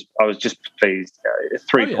 I was just pleased.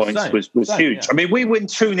 3 points was huge. Yeah. I mean, we win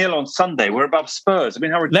 2-0 on Sunday. We're above Spurs. I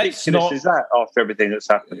mean, how ridiculous is that after everything that's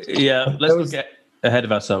happened? Yeah, let's not get ahead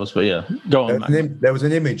of ourselves, but yeah, go on. There was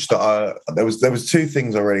an image that there was two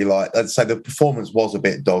things I really liked. I'd say the performance was a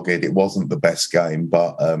bit dogged. It wasn't the best game,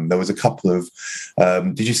 but there was a couple of.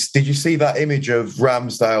 Did you see that image of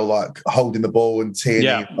Ramsdale like holding the ball and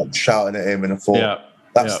Tierney like, shouting at him? And I thought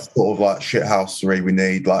that's the sort of like shithousery we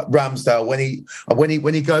need. Like Ramsdale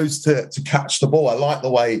when he goes to catch the ball, I like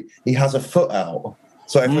the way he has a foot out.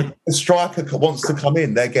 So if a striker wants to come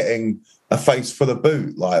in, they're getting a face for the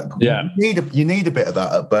boot. Like you need a bit of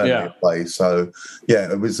that at Burnley play. So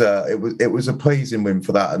it was a pleasing win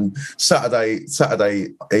for that. And Saturday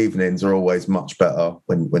evenings are always much better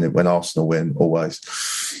when Arsenal win, always.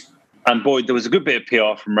 And Boyd, there was a good bit of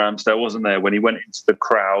PR from Ramsdale, wasn't there, when he went into the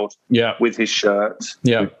crowd with his shirt,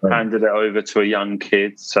 handed it over to a young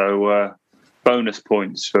kid. So bonus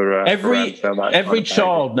points for every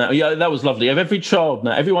child now. Yeah, that was lovely. Every child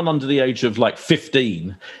now, everyone under the age of like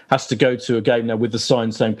 15 has to go to a game now with the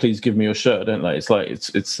sign saying, "Please give me your shirt," don't they? It's like it's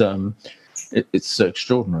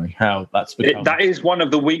extraordinary how that's become. That is one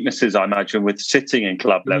of the weaknesses, I imagine, with sitting in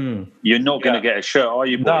club level. You're not going to get a shirt, are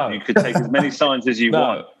you, Boyd? No. You could take as many signs as you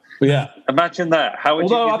want. Yeah, imagine that. How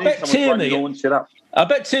would I bet Tierney launch it up? I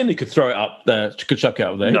bet Tierney could throw it up there. Could chuck it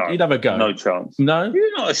up there. No, he'd have a go. No chance. No,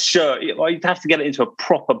 you're not a shirt. You'd have to get it into a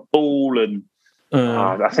proper ball, and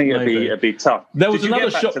I think it'd be tough. There was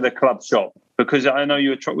another shot to the club shop because I know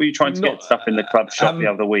were you trying to get stuff in the club shop the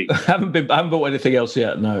other week? I haven't bought anything else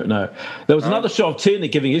yet. No. There was another shot of Tierney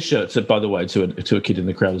giving his shirt by the way, to a kid in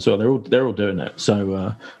the crowd as well. They're all doing it.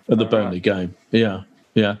 So at the Burnley game, yeah.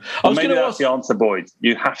 I was going to ask the answer, Boyd.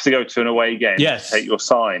 You have to go to an away game to take your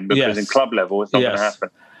sign because in club level it's not going to happen.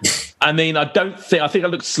 I mean, I think I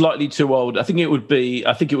look slightly too old. I think it would be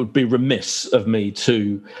remiss of me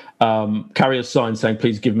to carry a sign saying,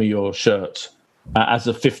 "Please give me your shirt." As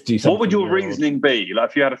a 50-something. What would your reasoning be? Like,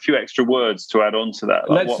 if you had a few extra words to add on to that,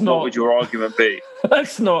 what would your argument be?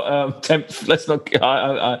 Let's not tempt. Let's not.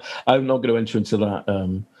 I'm not going to enter into that.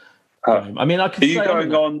 I mean, I could. Are you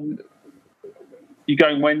going on? You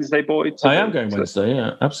going Wednesday, Boyd? I am going Wednesday.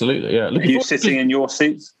 Yeah, absolutely. Yeah. Are you sitting in your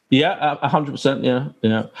seats? Yeah, 100%.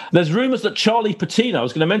 Yeah. There's rumours that Charlie Patino. I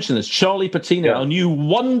was going to mention this. Charlie Patino, our new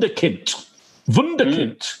wunderkind.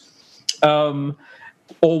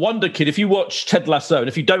 Or Wonder Kid. If you watch Ted Lasso, and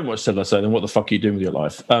if you don't watch Ted Lasso, then what the fuck are you doing with your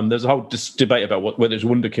life? There's a whole debate about whether it's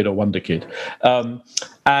Wonder Kid or Wonder Kid. But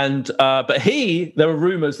there are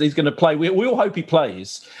rumours that he's going to play. We all hope he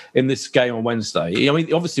plays in this game on Wednesday. I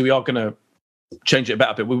mean, obviously we are going to change it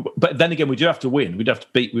about a bit, but then again, we do have to win. We'd have to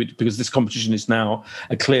beat because this competition is now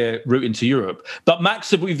a clear route into Europe. But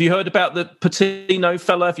Max, have you heard about the Patino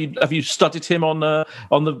fella? Have you studied him on the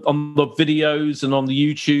videos and on the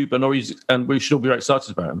YouTube, and we should all be very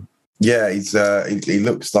excited about him? Yeah, he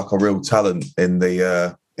looks like a real talent in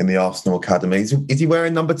the Arsenal academy. Is he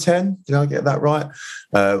wearing number 10? Did I get that right?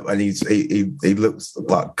 And he looks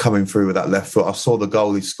like coming through with that left foot. I saw the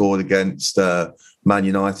goal he scored against Man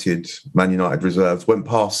United reserves, went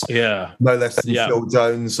past no less than Phil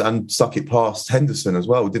Jones and stuck it past Henderson as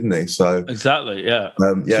well, didn't he? So exactly, two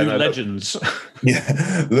legends.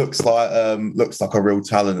 Looks like a real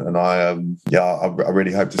talent, and I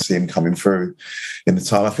really hope to see him coming through in the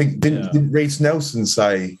time. I think didn't Reece Nelson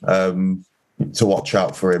say to watch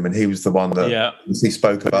out for him, and he was the one that he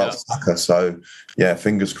spoke about Saka. So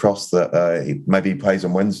fingers crossed that he plays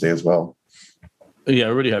on Wednesday as well. Yeah, I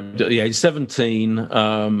really hope. Yeah, he's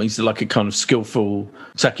 17. He's like a kind of skillful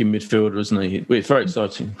attacking midfielder, isn't he? It's very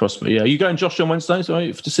exciting prospect. Yeah, are you going, Josh, on Wednesday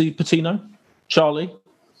to see Patino? Charlie?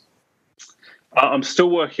 I'm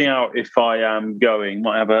still working out if I am going.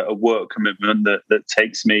 Might have a work commitment that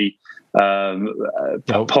takes me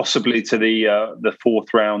possibly to the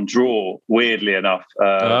fourth round draw. Weirdly enough,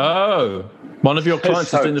 one of your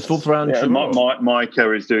clients is doing the fourth round draw.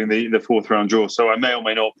 Micah is doing the fourth round draw, so I may or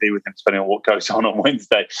may not be with him, depending on what goes on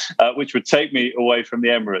Wednesday, which would take me away from the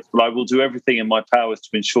Emirates. But I will do everything in my powers to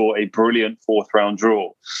ensure a brilliant fourth round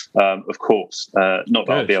draw. Of course, not that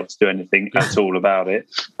I'll be able to do anything at all about it,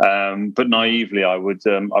 but naively, I would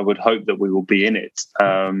hope that we will be in it.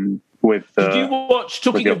 Did you watch?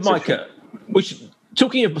 Talking of Micah,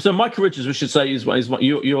 so Micah Richards, we should say, is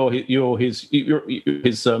you're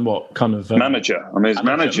his what kind of manager? I'm his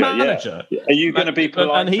manager. Yeah. Are you going to be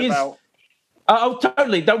polite about? Oh,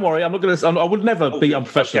 totally. Don't worry. I'm not going to. I would never be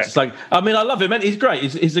unprofessional. Okay. It's like, I mean, I love him, and he's great.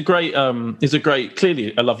 He's a great.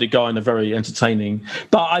 Clearly a lovely guy and a very entertaining.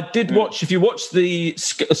 But I did watch. If you watched the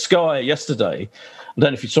Sky yesterday, I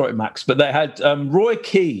don't know if you saw it, Max, but they had Roy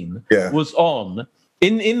Keane was on.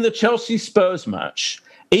 in the Chelsea Spurs match,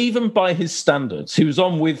 even by his standards, he was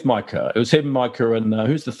on with Micah. It was him, Micah, and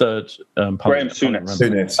who's the third? Graham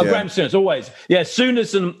Souness. Graham Souness, always. Yeah,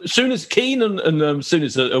 Souness, Keane and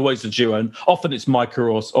Souness are always the duo, and often it's Micah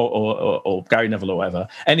or Gary Neville or whatever.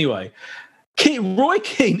 Anyway, Roy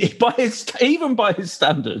Keane, even by his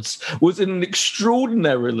standards, was in an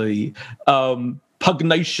extraordinarily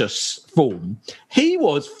pugnacious form. He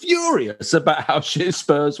was furious about how shit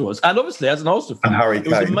Spurs was, and obviously, as an Arsenal fan, it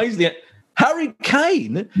was amazing. Harry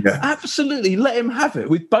Kane absolutely let him have it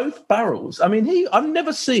with both barrels. I mean, I've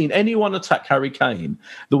never seen anyone attack Harry Kane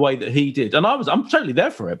the way that he did. And I'm totally there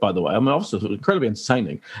for it, by the way. I mean, obviously, it was incredibly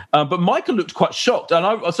entertaining. But Micah looked quite shocked.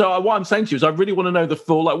 And so what I'm saying to you is I really want to know the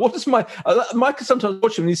full, like, what is Micah sometimes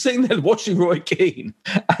watching, and he's sitting there watching Roy Keane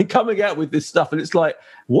and coming out with this stuff. And it's like,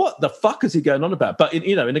 what the fuck is he going on about? But,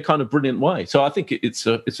 in a kind of brilliant way. So I think it's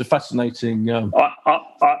a fascinating...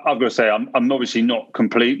 I've got to say, I'm obviously not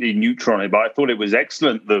completely neutral on it, but I thought it was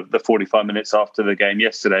excellent, the 45 minutes after the game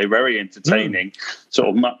yesterday. Very entertaining, sort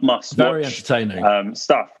of must-watch. Very entertaining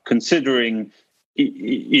stuff, considering,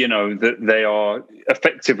 that they are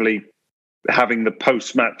effectively having the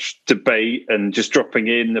post-match debate and just dropping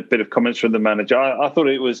in a bit of comments from the manager. I thought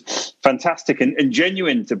it was fantastic and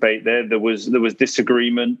genuine debate there. There was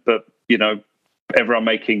disagreement, but, everyone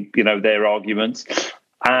making, their arguments.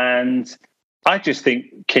 And I just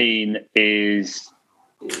think Keane is...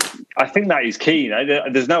 I think that is Keane.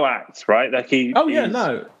 There's no act, right? Like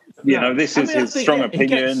this is his strong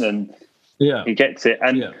opinion, and he gets it.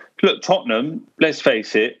 And look, Tottenham, let's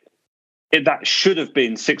face it, that should have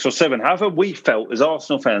been 6 or 7. However we felt as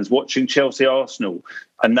Arsenal fans watching Chelsea-Arsenal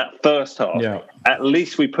and that first half, at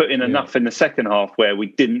least we put in enough in the second half where we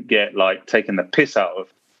didn't get, taken the piss out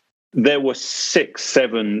of. There were 6,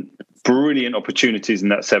 7 brilliant opportunities in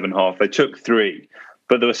that second half. They took 3.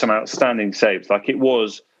 But there were some outstanding saves. It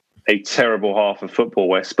was a terrible half of football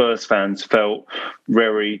where Spurs fans felt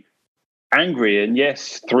very angry. And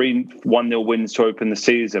yes, 3 1-0 wins to open the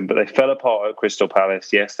season, but they fell apart at Crystal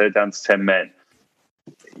Palace. Yes, they're down to 10 men.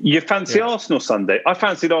 You fancy Arsenal Sunday? I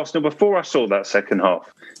fancied Arsenal before I saw that second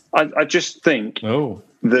half. I just think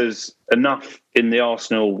there's enough in the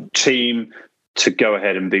Arsenal team to go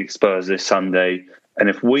ahead and beat Spurs this Sunday. And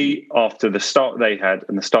if we, after the start they had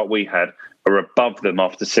and the start we had, are above them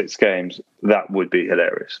after 6 games, that would be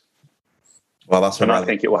hilarious. Well, that's what I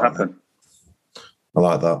think it will happen. I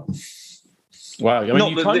like that. Wow. I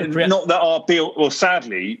mean, not that our deal... Well,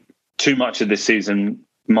 sadly, too much of this season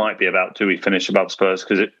might be about do we finish above Spurs,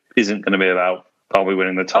 because it isn't going to be about are we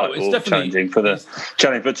winning the title, challenging for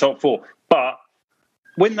top 4. But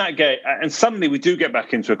win that game, and suddenly we do get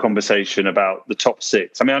back into a conversation about the top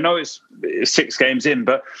 6. I mean, I know it's 6 games in,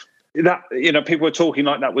 but... that people were talking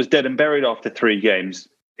like that was dead and buried after 3 games.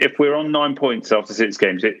 If we're on 9 points after 6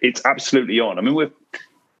 games, it's absolutely on. I mean,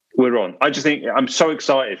 we're on. I just think I'm so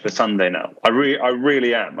excited for Sunday now. I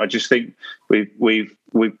really am. I just think we're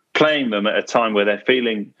playing them at a time where they're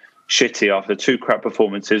feeling shitty after 2 crap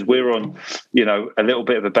performances. We're on, a little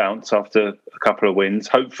bit of a bounce after a couple of wins.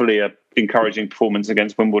 Hopefully, a encouraging performance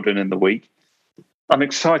against Wimbledon in the week. I'm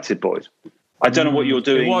excited, boys. I don't know what you're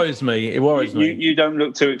doing. It worries me. You don't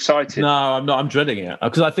look too excited. No, I'm not. I'm dreading it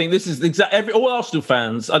because I think this is exactly all Arsenal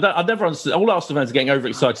fans. I never understood. All Arsenal fans are getting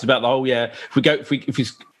overexcited about if we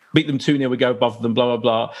beat them 2-0, we go above them. Blah blah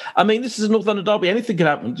blah. I mean, this is a North London derby. Anything can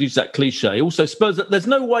happen. Use that cliche. Also, Spurs. There's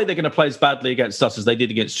no way they're going to play as badly against us as they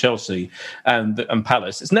did against Chelsea and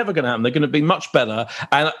Palace. It's never going to happen. They're going to be much better.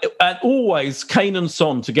 And always Kane and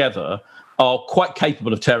Son together are quite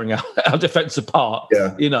capable of tearing our defence apart.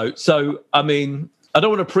 So I mean, I don't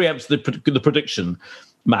want to preempt the prediction,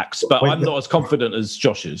 Max, but I'm not as confident as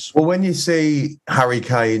Josh is. Well, when you see Harry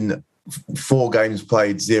Kane, 4 games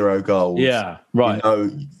played, 0 goals. Yeah, right.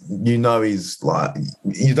 You know he's like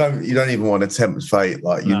you don't even want to tempt fate.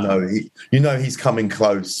 He's coming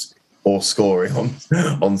close or scoring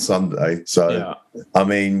on Sunday. So I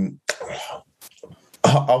mean,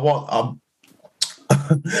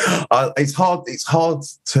 it's hard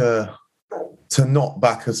to not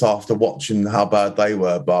back us after watching how bad they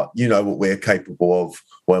were, but you know what we're capable of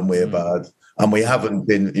when we're bad, and we haven't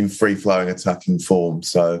been in free-flowing attacking form.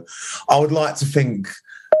 So I would like to think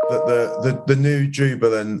that the new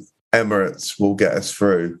jubilant Emirates will get us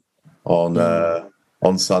through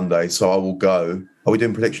on Sunday. So I will go. Are we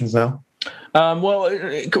doing predictions now? Well,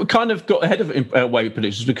 it kind of got ahead of away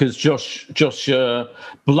predictions because Josh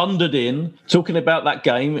blundered in talking about that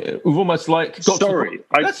game. We've almost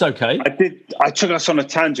that's okay. I took us on a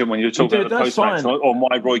tangent when you were talking about the post-match on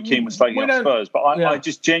why Roy Keane was slagging up Spurs, but I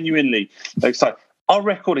just genuinely excited. our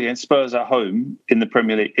record against Spurs at home in the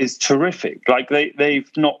Premier League is terrific. Like they've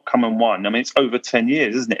not come and won. I mean, it's over 10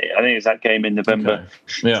 years, isn't it? I think it's that game in November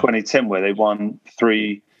 2010 where they won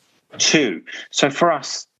 3-2. So for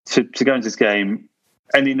us to go into this game,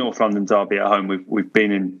 any North London derby at home, we've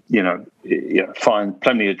been in, find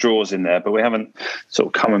plenty of draws in there, but we haven't sort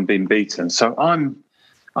of come and been beaten. So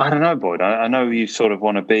I don't know, Boyd. I know you sort of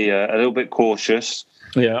want to be a little bit cautious.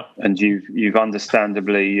 Yeah. And you've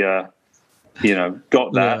understandably, got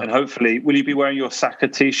that. Yeah. And hopefully, will you be wearing your Saka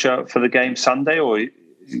T-shirt for the game Sunday, or are you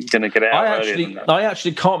going to get out earlier than that? I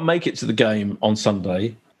actually can't make it to the game on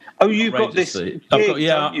Sunday. Oh, you've got this gig, don't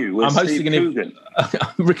you? I'm hosting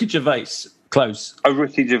Ricky Gervais. Close. Oh,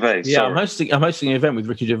 Ricky Gervais. Yeah, sorry. I'm hosting an event with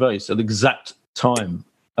Ricky Gervais at the exact time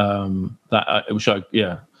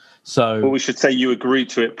So, well, we should say you agreed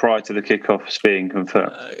to it prior to the kickoffs being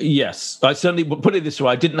confirmed. Yes, I certainly put it this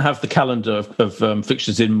way. I didn't have the calendar of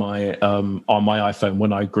fixtures in my on my iPhone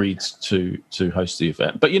when I agreed to host the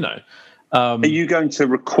event. But are you going to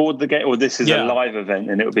record the game, or this is a live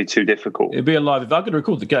event and it would be too difficult? It'd be a live event. I could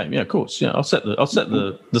record the game. Yeah, of course. Yeah, I'll set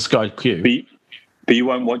the Sky queue. But you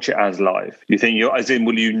won't watch it as live. You think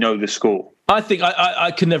will you know the score? I think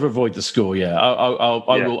I can never avoid the score. Yeah,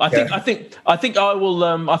 I will. I think I will.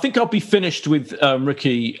 I think I'll be finished with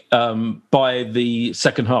Ricky by the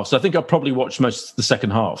second half. So I think I'll probably watch most of the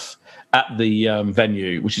second half at the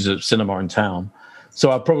venue, which is a cinema in town.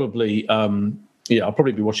 So I'll probably I'll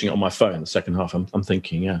probably be watching it on my phone the second half. I'm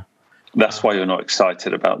thinking, yeah. That's why you're not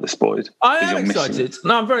excited about this, Boyd. I am excited.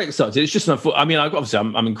 No, I'm very excited. It's just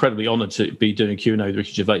I'm incredibly honoured to be doing a Q&A with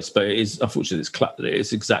Ricky Gervais, but it is unfortunately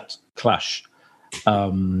it's exact clash.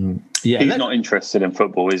 He's not interested in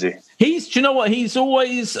football, is he? Do you know what? He's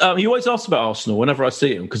always he always asks about Arsenal whenever I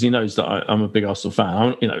see him, because he knows that I'm a big Arsenal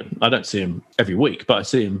fan. I don't see him every week, but I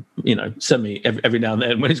see him, send me every now and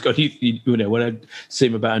then when he's got, when I see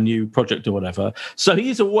him about a new project or whatever. So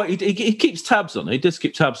he's away. He keeps tabs on it. He does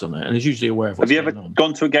keep tabs on it, and he's usually aware of what's going on. Have you ever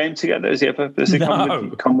gone to a game together? Has he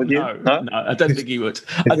come with you? No, I don't think he would.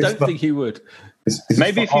 I don't think he would.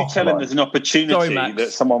 Maybe if you tell him there's an opportunity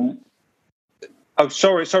that someone... Oh,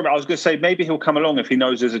 sorry. I was going to say maybe he'll come along if he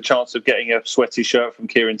knows there's a chance of getting a sweaty shirt from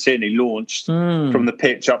Kieran Tierney launched from the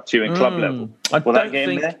pitch up to you in club level.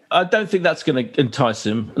 I don't think that's going to entice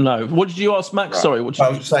him. No. What did you ask, Max? Right. Sorry. I was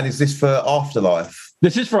just saying, is this for Afterlife?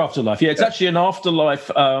 This is for Afterlife. Yeah, it's actually an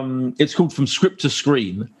Afterlife. It's called From Script to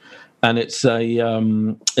Screen. And it's like a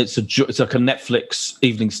Netflix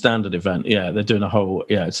Evening Standard event. Yeah, they're doing a whole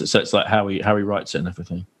So it's like how he writes it and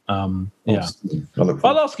everything. I'll ask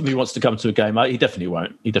him if he wants to come to a game. He definitely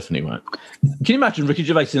won't. Can you imagine Ricky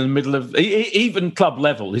Gervais in the middle of even club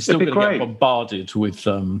level? He's still going to get bombarded with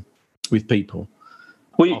people.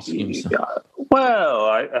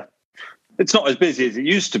 It's not as busy as it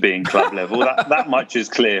used to be in club level. That much is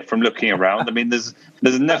clear from looking around. I mean, there's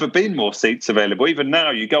never been more seats available. Even now,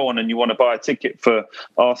 you go on and you want to buy a ticket for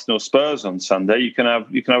Arsenal Spurs on Sunday, you can have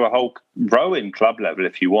a whole row in club level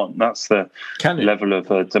if you want. That's the level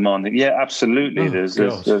of demand. Yeah, absolutely. There's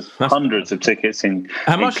hundreds of tickets in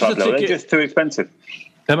club level. They're just too expensive.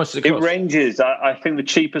 How much does it cost? It ranges. I think the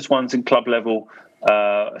cheapest ones in club level.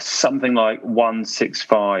 Something like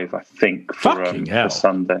 165, I think, for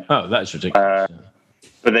Sunday. Oh, that's ridiculous.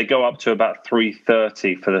 But they go up to about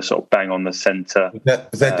 330 for the sort of bang on the centre.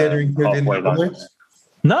 Is that dinner included in the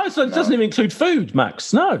No, so it doesn't even include food,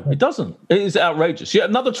 Max. No, it doesn't. It is outrageous. Yeah,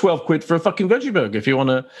 another 12 quid for a fucking veggie burger if you want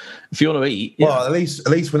to eat. Yeah. Well, at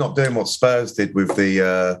least we're not doing what Spurs did with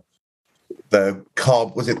the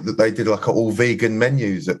carb. Was it that they did like all vegan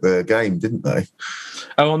menus at the game, didn't they?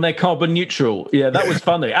 Oh, and they're carbon neutral. Yeah, that was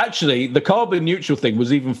funny. Actually, the carbon neutral thing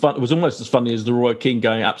was even fun. It was almost as funny as the Roy Keane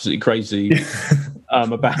going absolutely crazy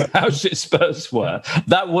about how shit Spurs were.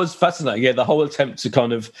 That was fascinating. Yeah, the whole attempt to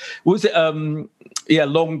kind of long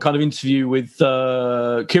kind of interview with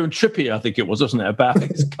Kieran Trippier, I think it was, wasn't it, about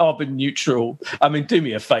his carbon neutral. I mean, do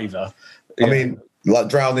me a favour. I mean, like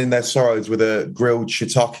drowning their sorrows with a grilled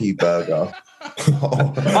shiitake burger.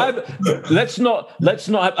 Let's not.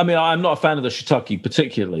 I mean, I'm not a fan of the shiitake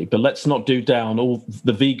particularly, but let's not do down all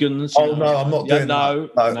the vegans. Oh no, I'm not doing that. No.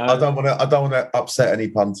 I don't want to upset any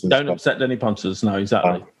punters. Don't upset any punters. No,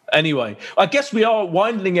 exactly. Anyway, I guess we are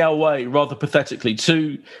winding our way rather pathetically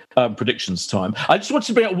to predictions time. I just want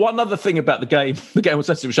to bring up one other thing about the game was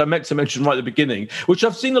which I meant to mention right at the beginning, which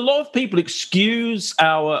I've seen a lot of people excuse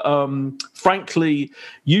our frankly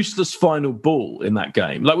useless final ball in that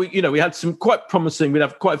game. Like we had some quite promising. We'd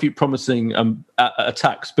have quite a few promising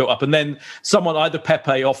attacks built up, and then someone, either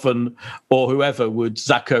Pepe often or whoever would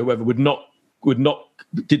not not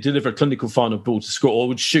deliver a clinical final ball to score or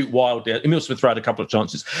would shoot wildly. Emil Smith had a couple of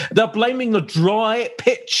chances. They're blaming the dry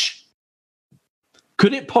pitch.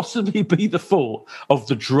 Could it possibly be the fault of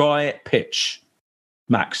the dry pitch,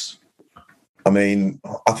 Max? I mean,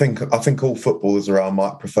 I think all footballers around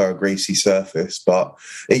might prefer a greasy surface, but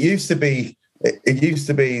it used to be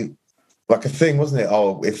like a thing, wasn't it?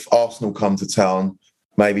 Oh, if Arsenal come to town,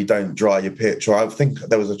 maybe don't dry your pitch. Or I think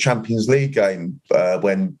there was a Champions League game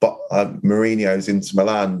when Mourinho's Inter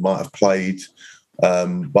Milan might have played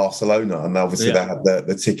Barcelona, and obviously they had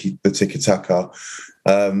the tiki-taka.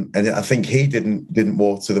 And I think he didn't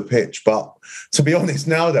water the pitch. But to be honest,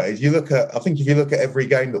 nowadays if you look at every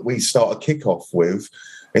game that we start a kick-off with,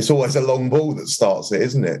 it's always a long ball that starts it,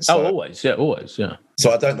 isn't it? So, always.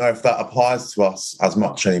 So I don't know if that applies to us as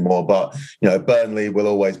much anymore. But Burnley will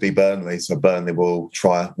always be Burnley, so Burnley will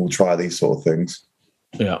try these sort of things.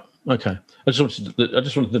 Yeah. Okay. I just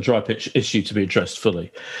wanted the dry pitch issue to be addressed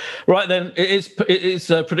fully. Right then, it is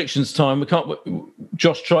predictions time. We can't.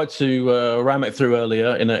 Josh tried to ram it through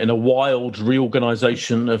earlier in a wild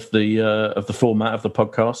reorganisation of the format of the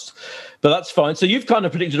podcast, but that's fine. So you've kind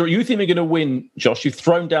of predicted. You think you're going to win, Josh? You've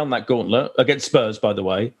thrown down that gauntlet against Spurs, by the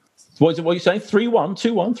way. What are you saying? 3-1,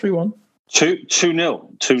 2-1, 3-1.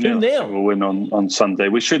 2-0. 2-0. We'll win on Sunday.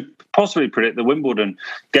 We should possibly predict the Wimbledon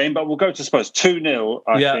game, but we'll go to Spurs 2-0,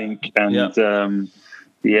 I think. And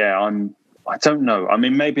I don't know. I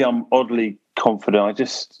mean, maybe I'm oddly confident. I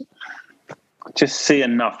just see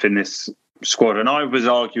enough in this squad. And I was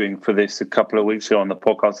arguing for this a couple of weeks ago on the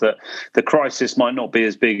podcast that the crisis might not be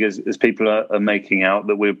as big as people are making out,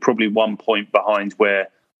 that we're probably 1 point behind where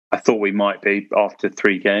I thought we might be after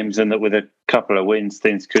 3 games, and that with a couple of wins,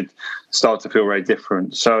 things could start to feel very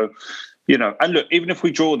different. So, and look, even if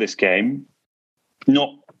we draw this game,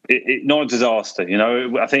 not a disaster.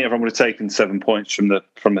 I think everyone would have taken 7 points from the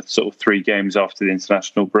sort of 3 games after the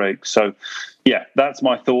international break. So, yeah, that's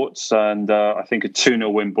my thoughts, and I think a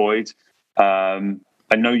 2-0 win, Boyd. I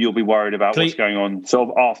know you'll be worried about what's going on, sort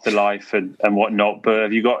of afterlife and whatnot. But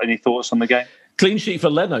have you got any thoughts on the game? Clean sheet for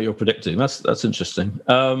Leno, you're predicting. That's interesting.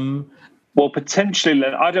 Well, potentially,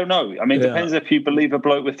 I don't know. I mean, it depends if you believe a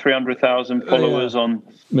bloke with 300,000 followers on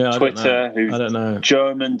Twitter who's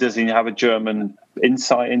German. Does he have a German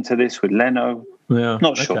insight into this with Leno? Yeah,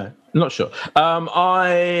 not sure. Okay. Not sure.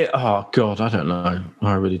 I don't know.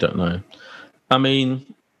 I really don't know. I mean,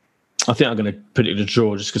 I think I'm going to predict a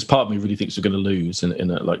draw just because part of me really thinks we're going to lose. I don't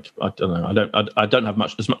know. I don't have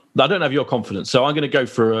much. I don't have your confidence, so I'm going to go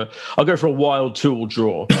for a wild 2-2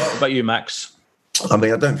 draw. What about you, Max? I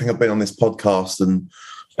mean, I don't think I've been on this podcast and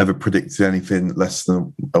ever predicted anything less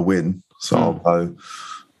than a win. So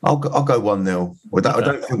I'll go 1-0. I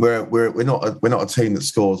don't think we're not a team that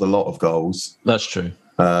scores a lot of goals. That's true.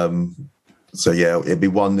 So yeah, it'd be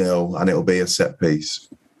 1-0 and it'll be a set piece.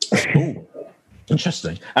 Ooh,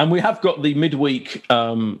 interesting. And we have got the midweek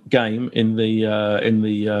game in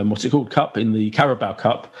the what's it called, Cup, in the Carabao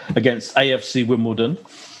Cup against AFC Wimbledon.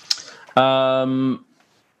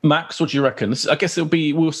 Max, what do you reckon? I guess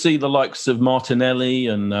we'll see the likes of Martinelli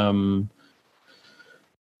and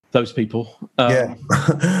those people. I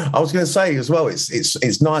was going to say as well,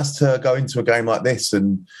 it's nice to go into a game like this,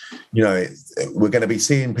 and we're going to be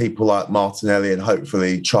seeing people like Martinelli and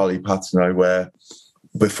hopefully Charlie Patino, where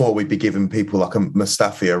before we'd be giving people like a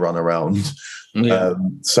Mustafi a run around. Yeah.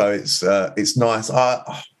 So it's nice.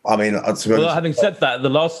 I mean, having said that, the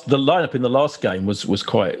lineup in the last game was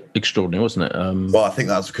quite extraordinary, wasn't it? Well, I think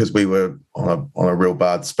that's because we were on a real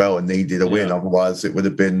bad spell and needed a win. Otherwise, it would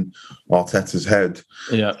have been Arteta's head.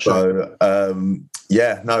 Yeah. True. So,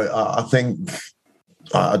 I think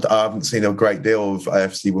I haven't seen a great deal of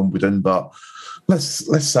AFC Wimbledon, but let's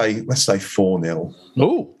say 4-0.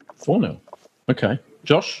 Oh, 4-0. Okay,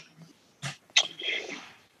 Josh.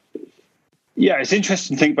 Yeah, it's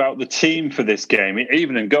interesting to think about the team for this game,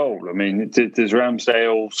 even in goal. I mean, does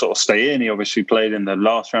Ramsdale sort of stay in? He obviously played in the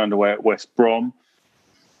last round away at West Brom.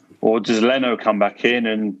 Or does Leno come back in?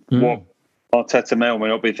 And what Arteta may or may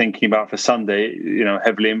not be thinking about for Sunday,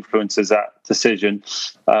 heavily influences that decision.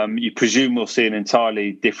 You presume we'll see an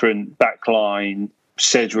entirely different back line.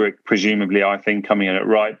 Cedric, presumably, I think, coming in at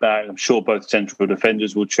right back. I'm sure both central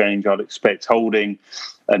defenders will change. I'd expect Holding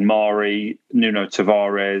and Mari, Nuno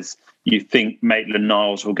Tavares. You think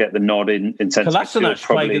Maitland-Niles will get the nod in central midfield? Kolasinac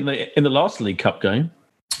played in the last League Cup game.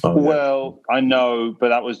 Well, I know, but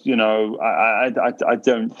that was, I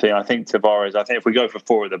don't think. I think Tavares. I think if we go for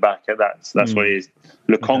 4 at the back, that's what it is.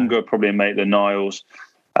 Lukonga, probably Maitland-Niles.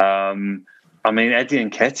 I mean, Eddie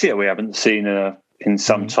Nketiah, we haven't seen in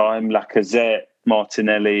some time. Lacazette,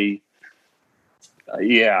 Martinelli.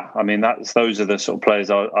 I mean, those are the sort of players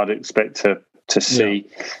I'd expect to to see.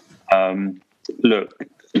 Look,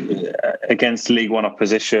 against League One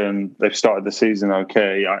opposition, they've started the season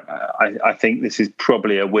okay. I think this is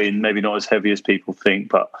probably a win, maybe not as heavy as people think,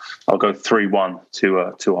 but I'll go 3-1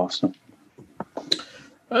 to Arsenal.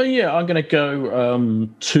 I'm going to go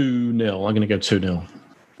 2-0. I'm going to go 2-0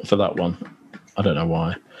 for that one. I don't know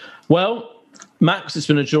why. Well, Max, it's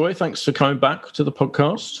been a joy. Thanks for coming back to the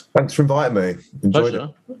podcast. Thanks for inviting me. Enjoyed it.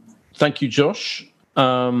 Thank you, Josh. So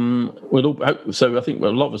I think a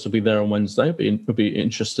lot of us will be there on Wednesday. It'll be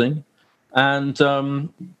interesting. And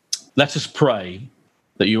let us pray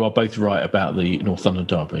that you are both right about the North London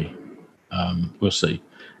derby. We'll see.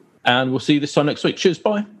 And we'll see you this time next week. Cheers.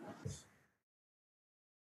 Bye.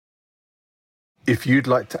 If you'd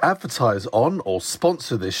like to advertise on or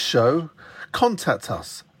sponsor this show, contact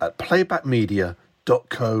us at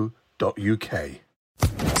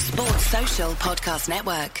playbackmedia.co.uk. Sports Social Podcast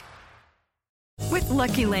Network. With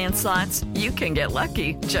Lucky Land Slots, you can get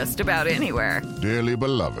lucky just about anywhere. Dearly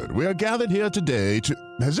beloved, we are gathered here today to...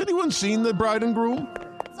 Has anyone seen the bride and groom?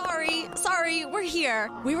 Sorry, we're here.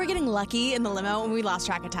 We were getting lucky in the limo and we lost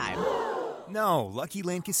track of time. No, Lucky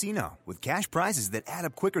Land Casino, with cash prizes that add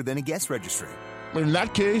up quicker than a guest registry. In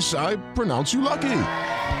that case, I pronounce you lucky.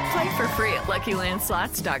 Play for free at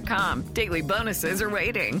LuckyLandSlots.com. Daily bonuses are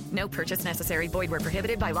waiting. No purchase necessary. Void where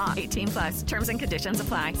prohibited by law. 18+. Terms and conditions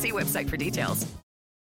apply. See website for details.